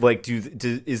 or like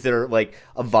is there like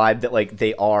a vibe that like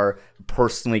they are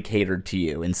personally catered to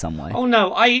you in some way? Oh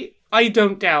no, I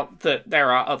don't doubt that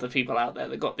there are other people out there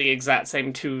that got the exact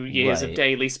same 2 years of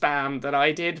daily spam that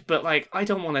I did, but like I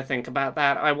don't want to think about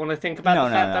that. I want to think about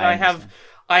the fact that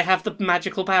I have the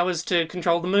magical powers to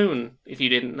control the moon, if you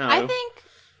didn't know. I think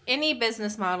any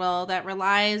business model that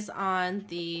relies on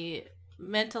the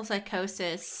mental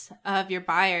psychosis of your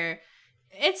buyer,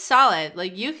 it's solid.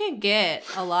 Like, you can get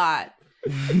a lot.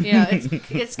 You know,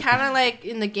 it's kind of like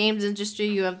in the games industry,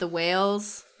 you have the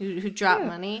whales who drop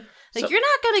money. Like, you're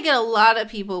not going to get a lot of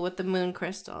people with the moon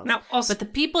crystals. Now, but the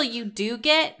people you do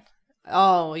get,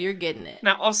 oh, you're getting it.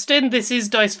 Now, Austin, this is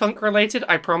Dice Funk related,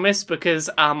 I promise, because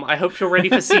I hope you're ready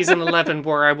for season 11,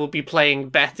 where I will be playing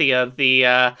Bethia,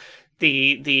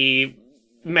 the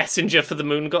messenger for the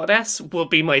moon goddess. Will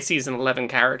be my season 11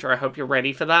 character. I hope you're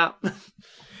ready for that.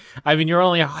 I mean, you're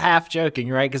only half joking,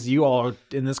 right? Because you all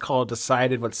in this call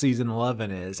decided what season 11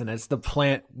 is, and it's the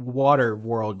plant water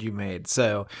world you made.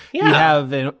 So you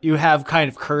have kind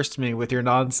of cursed me with your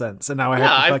nonsense, and now I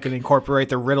have to fucking incorporate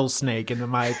the riddle snake into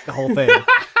my whole thing.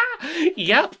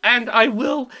 Yep, and I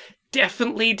will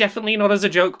definitely not as a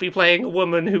joke be playing a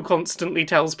woman who constantly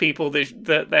tells people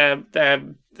that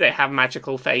they have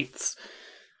magical fates.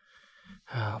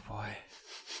 Oh boy.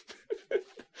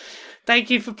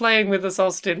 Thank you for playing with us,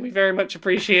 Austin. We very much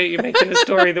appreciate you making a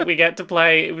story that we get to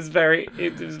play. It was very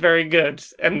good,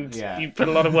 and you put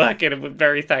a lot of work in, and we're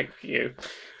very thank you.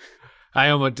 I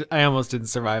almost didn't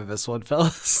survive this one,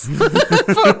 fellas.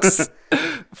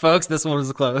 Folks, this one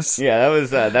was close. Yeah,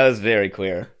 that was very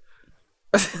clear.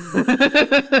 God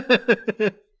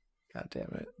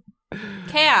damn it.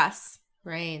 Chaos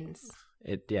reigns.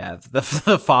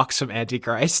 The fox from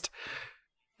Antichrist.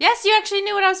 Yes, you actually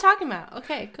knew what I was talking about.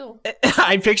 Okay, cool.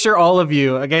 I picture all of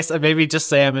you, I guess maybe just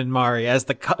Sam and Mari as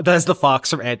the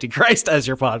fox from Antichrist as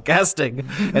you're podcasting.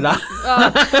 And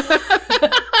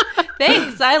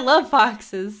Thanks. I love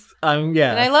foxes.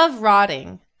 yeah. And I love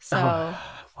rotting. So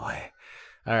Boy.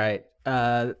 All right.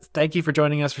 Thank you for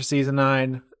joining us for season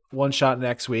 9. One shot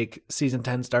next week. Season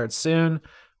 10 starts soon.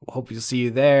 Hope you'll see you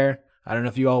there. I don't know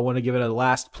if you all want to give it a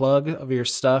last plug of your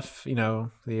stuff. You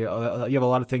know, you have a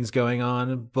lot of things going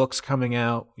on, books coming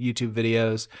out, YouTube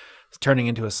videos, turning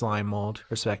into a slime mold,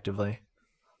 respectively.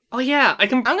 Oh yeah, I'm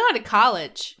going to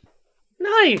college.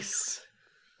 Nice.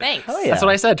 Thanks. Oh, yeah. That's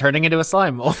what I said, turning into a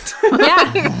slime mold.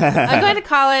 Yeah. I'm going to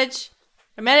college.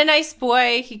 I met a nice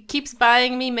boy. He keeps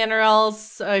buying me minerals.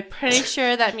 So I'm pretty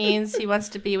sure that means he wants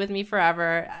to be with me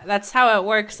forever. That's how it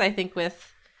works, I think, with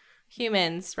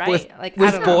humans, right? With I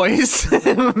with don't know. boys,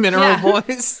 mineral Yeah.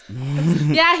 boys.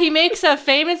 Yeah, he makes a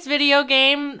famous video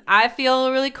game. I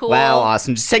feel really cool. Wow,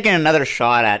 awesome. Just taking another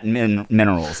shot at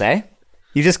minerals, eh?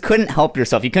 You just couldn't help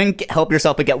yourself. You couldn't help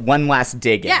yourself but get one last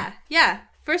dig in. Yeah.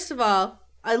 First of all,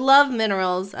 I love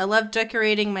minerals. I love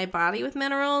decorating my body with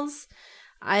minerals.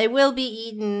 I will be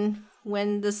eaten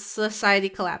when the society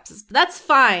collapses, but that's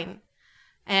fine.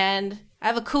 And I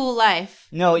have a cool life.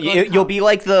 No, Go to you'll be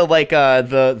like the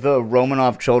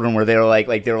Romanov children where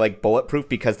they're bulletproof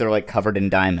because they're like covered in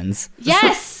diamonds.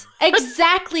 Yes,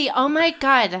 exactly. Oh my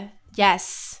god.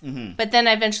 Yes. Mm-hmm. But then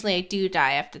eventually I do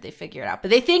die after they figure it out.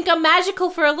 But they think I'm magical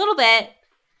for a little bit.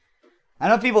 I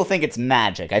know people think it's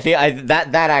magic. I feel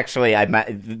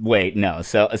wait, no.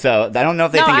 So I don't know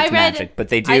if they think it's magic, but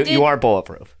they do. You are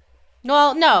bulletproof.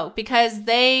 Well, no, because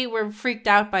they were freaked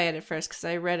out by it at first because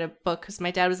I read a book because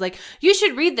my dad was like, you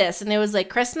should read this. And it was like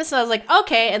Christmas. And I was like,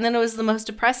 okay. And then it was the most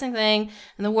depressing thing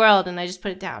in the world. And I just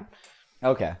put it down.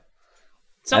 Okay.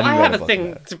 So I have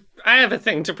a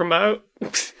thing to promote.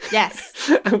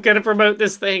 Yes. I'm going to promote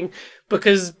this thing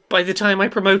because by the time I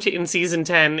promote it in season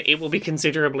 10, it will be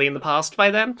considerably in the past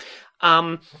by then.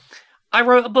 I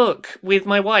wrote a book with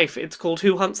my wife. It's called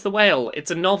Who Hunts the Whale? It's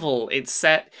a novel. It's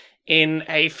set in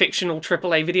a fictional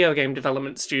AAA video game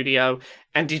development studio,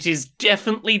 and it is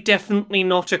definitely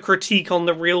not a critique on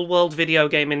the real-world video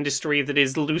game industry that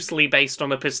is loosely based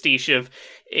on a pastiche of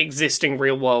existing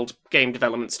real-world game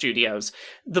development studios.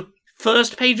 The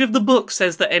first page of the book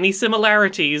says that any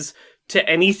similarities to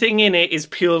anything in it is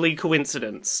purely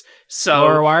coincidence. So,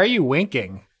 Or why are you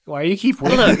winking? Why do you keep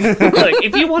winking? look,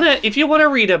 if you wanna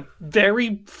read a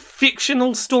very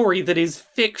fictional story that is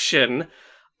fiction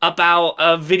about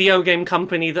a video game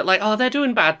company that, like, oh, they're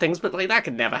doing bad things, but, like, that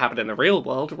could never happen in the real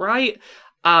world, right?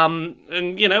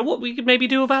 And, you know, what we could maybe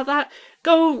do about that?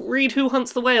 Go read Who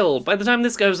Hunts the Whale. By the time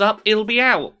this goes up, it'll be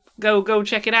out. Go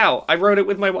check it out. I wrote it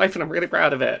with my wife, and I'm really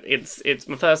proud of it. It's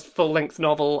my first full-length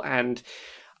novel, and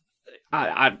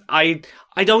I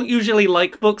don't usually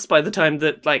like books by the time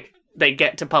that, like, they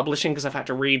get to publishing, because I've had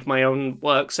to read my own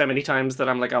work so many times that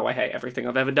I'm like, oh, I hate everything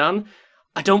I've ever done.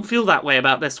 I don't feel that way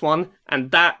about this one,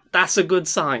 and that's a good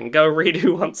sign. Go read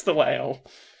Who Hunts the Whale.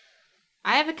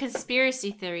 I have a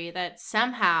conspiracy theory that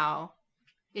somehow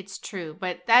it's true,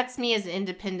 but that's me as an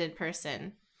independent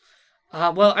person.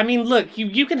 Well, I mean, look,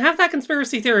 you can have that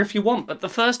conspiracy theory if you want, but the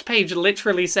first page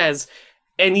literally says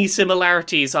any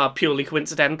similarities are purely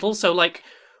coincidental, so, like,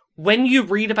 when you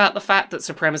read about the fact that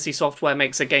Supremacy Software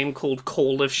makes a game called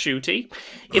Call of Duty,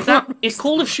 if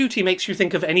Call of Duty makes you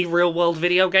think of any real-world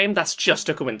video game, that's just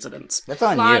a coincidence. That's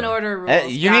on Law you. and Order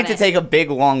rules. You Got need to it. take a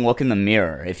big, long look in the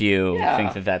mirror if you Yeah.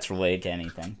 think that that's related to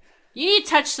anything. You need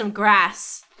to touch some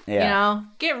grass. Yeah. You know?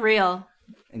 Get real.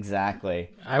 Exactly.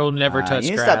 I will never touch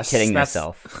you need to grass. stop kidding That's-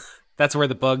 yourself. That's where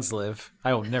the bugs live.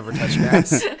 I will never touch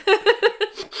grass.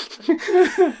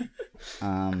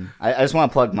 I just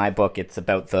want to plug my book. It's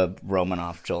about the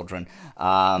Romanov children.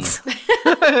 I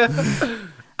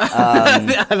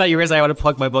thought you were saying I want to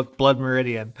plug my book, Blood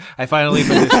Meridian. I finally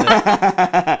finished it.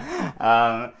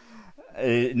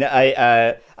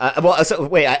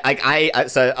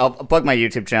 So I'll plug my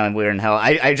YouTube channel, Weird in Hell.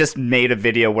 I just made a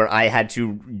video where I had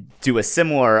to do a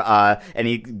similar,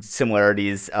 any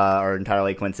similarities are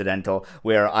entirely coincidental,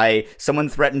 where someone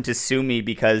threatened to sue me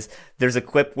because there's a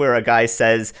clip where a guy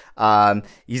says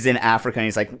he's in Africa and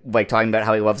he's like talking about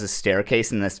how he loves a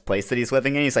staircase in this place that he's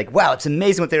living in. He's like, wow, it's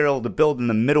amazing what they were able to build in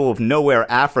the middle of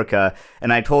nowhere, Africa.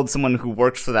 And I told someone who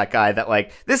works for that guy that,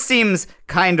 like, this seems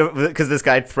kind of, because this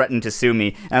guy threatened to sue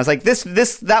me, and I was like,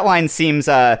 that line seems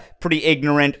pretty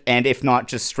ignorant, and if not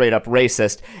just straight up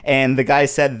racist. And the guy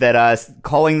said that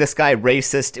calling this guy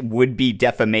racist would be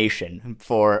defamation.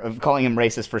 Calling him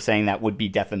racist for saying that would be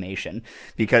defamation,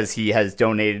 because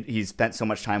he's spent so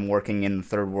much time working in the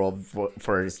third world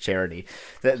for his charity.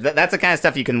 That's the kind of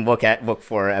stuff you can look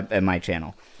for at my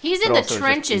channel. He's in the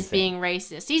trenches being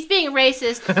racist. He's being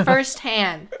racist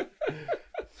firsthand.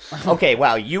 Okay,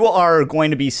 wow, you are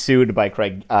going to be sued by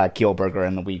Craig Kielburger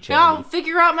and the We Charity. No,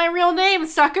 figure out my real name,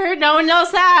 sucker. No one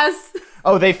else has.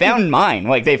 Oh, they found mine.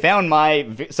 Like, they found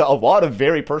a lot of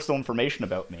very personal information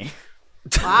about me.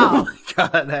 Wow.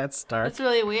 God, that's dark. That's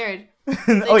really weird.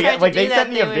 Oh yeah, like they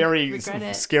sent me a very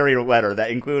scary letter that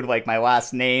included like my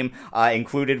last name,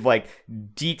 included like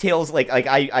details like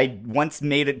I once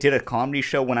did a comedy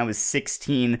show when I was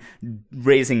 16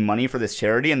 raising money for this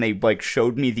charity, and they like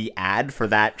showed me the ad for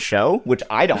that show, which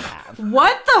I don't have.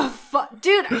 What the fuck,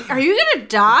 dude? Are you gonna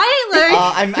die?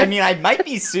 Like, I mean, I might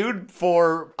be sued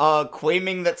for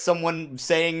claiming that someone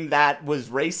saying that was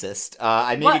racist.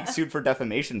 I may get sued for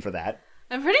defamation for that.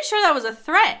 I'm pretty sure that was a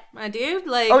threat, my dude.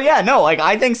 Like, oh yeah, no, like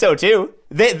I think so too.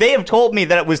 They have told me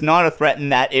that it was not a threat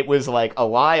and that it was like a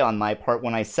lie on my part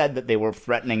when I said that they were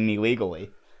threatening me legally.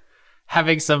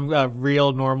 Having some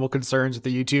real normal concerns with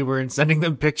the YouTuber and sending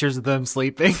them pictures of them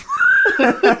sleeping.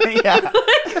 Yeah.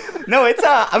 No, it's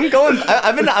I've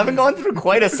been going through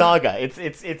quite a saga.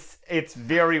 It's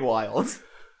very wild.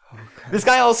 Okay. This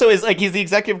guy also is like, he's the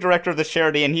executive director of the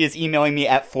charity, and he is emailing me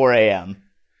at 4 a.m.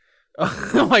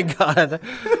 Oh my god.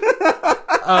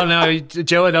 Oh no,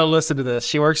 Joa, don't listen to this.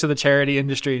 She works in the charity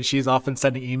industry, and she's often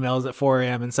sending emails at 4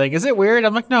 a.m. and saying, "Is it weird?"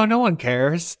 I'm like, no one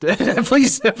cares.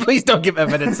 Please don't give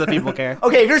evidence that people care.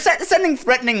 Okay, if you're sending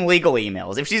threatening legal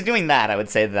emails, if she's doing that, I would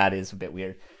say that is a bit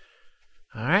weird.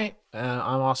 All right.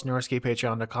 I'm Austin Yorsky,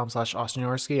 patreon.com/Austin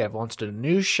Yorsky. I've launched a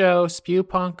new show, Spew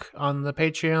Punk, on the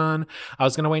Patreon. I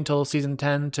was going to wait until season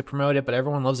 10 to promote it, but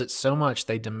everyone loves it so much,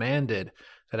 they demanded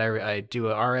that I do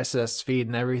a RSS feed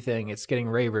and everything. It's getting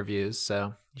rave reviews,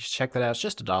 so you should check that out. It's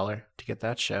just $1 to get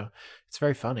that show. It's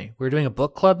very funny. We're doing a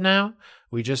book club now.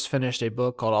 We just finished a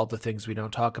book called All the Things We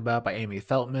Don't Talk About by Amy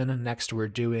Feltman. Next, we're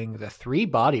doing The Three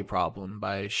Body Problem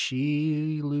by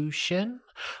Shi Lu Shin.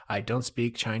 I don't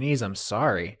speak Chinese, I'm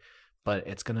sorry, but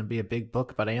it's going to be a big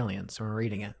book about aliens, so we're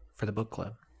reading it for the book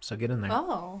club. So get in there.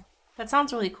 Oh, that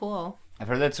sounds really cool. I've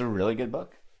heard that's a really good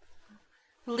book.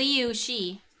 Liu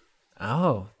Shi.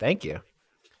 Oh, thank you.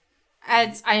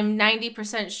 I'm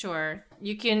 90% sure.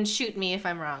 You can shoot me if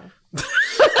I'm wrong.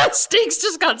 Stakes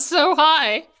just got so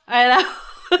high. I know.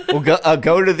 Well,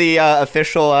 go to the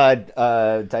official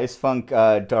Dice Funk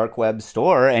dark web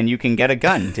store, and you can get a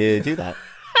gun to do that.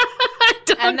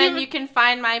 And then you can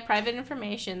find my private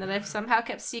information that I've somehow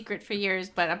kept secret for years,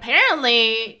 but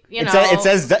apparently, you know.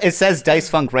 It says Dice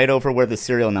Funk right over where the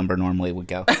serial number normally would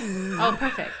go. Oh,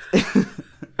 perfect.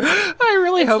 I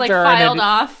really hope like there filed aren't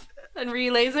off and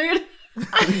relasered.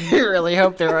 I really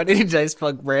hope there aren't any Dice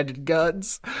Funk branded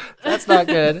guns. That's not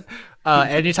good.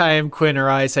 Anytime Quinn or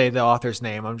I say the author's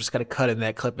name, I'm just going to cut in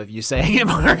that clip of you saying it,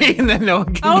 Mari, and then no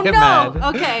one can get mad.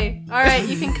 Okay. All right.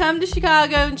 You can come to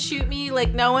Chicago and shoot me.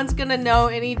 Like, no one's going to know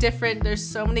any different. There's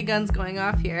so many guns going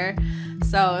off here.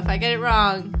 So if I get it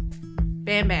wrong,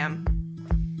 bam, bam.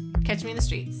 Catch me in the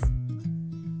streets.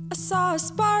 I saw a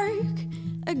spark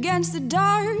against the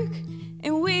dark,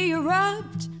 and we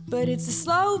erupt, but it's a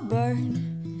slow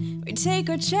burn. We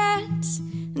take our chance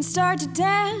and start to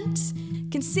dance.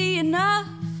 Can see enough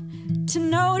to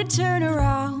know to turn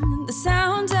around. The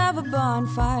sound of a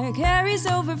bonfire carries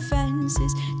over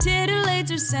fences,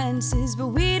 titillates our senses, but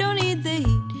we don't need the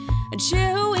heat. A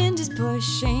chill wind is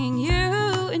pushing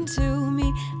you into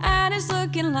me, and it's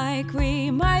looking like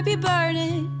we might be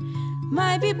burning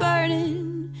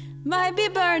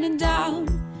down.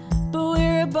 But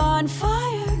we're a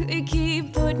bonfire, we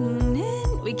keep putting in.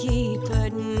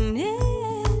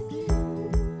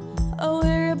 Oh,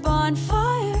 we're a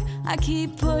bonfire, I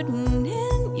keep putting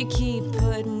in, you keep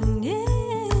putting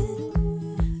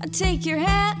in. I take your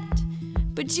hand,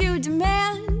 but you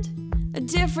demand a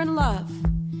different love,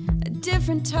 a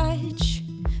different touch.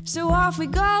 So off we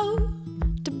go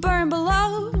to burn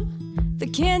below. The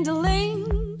kindling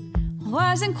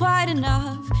wasn't quite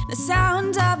enough. The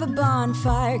sound of a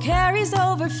bonfire carries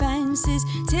over fences,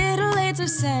 titillates our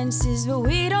senses, but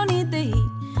we don't need the heat.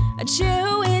 A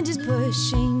chill wind is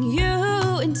pushing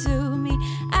you into me,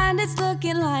 and it's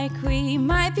looking like we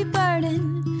might be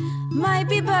burning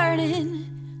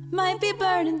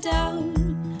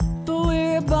down. But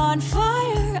we're a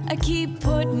bonfire, I keep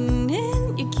putting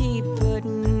in, you keep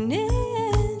putting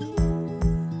in.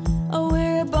 Oh,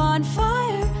 we're a bonfire,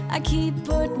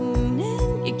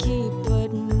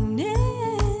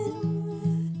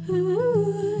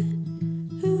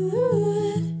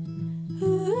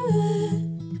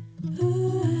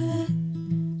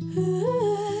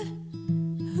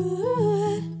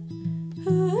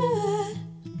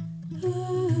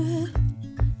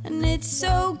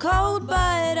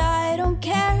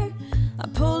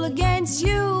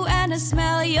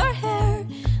 hair.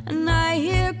 And I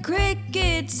hear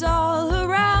crickets all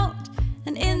around.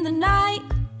 And in the night,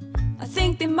 I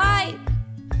think they might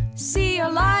see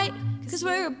our light, 'cause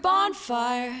we're a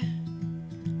bonfire.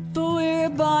 But we're a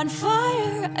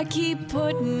bonfire. I keep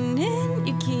putting in,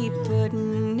 you keep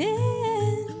putting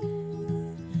in.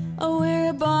 Oh, we're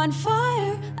a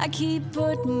bonfire. I keep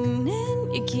putting in,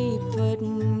 you keep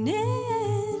putting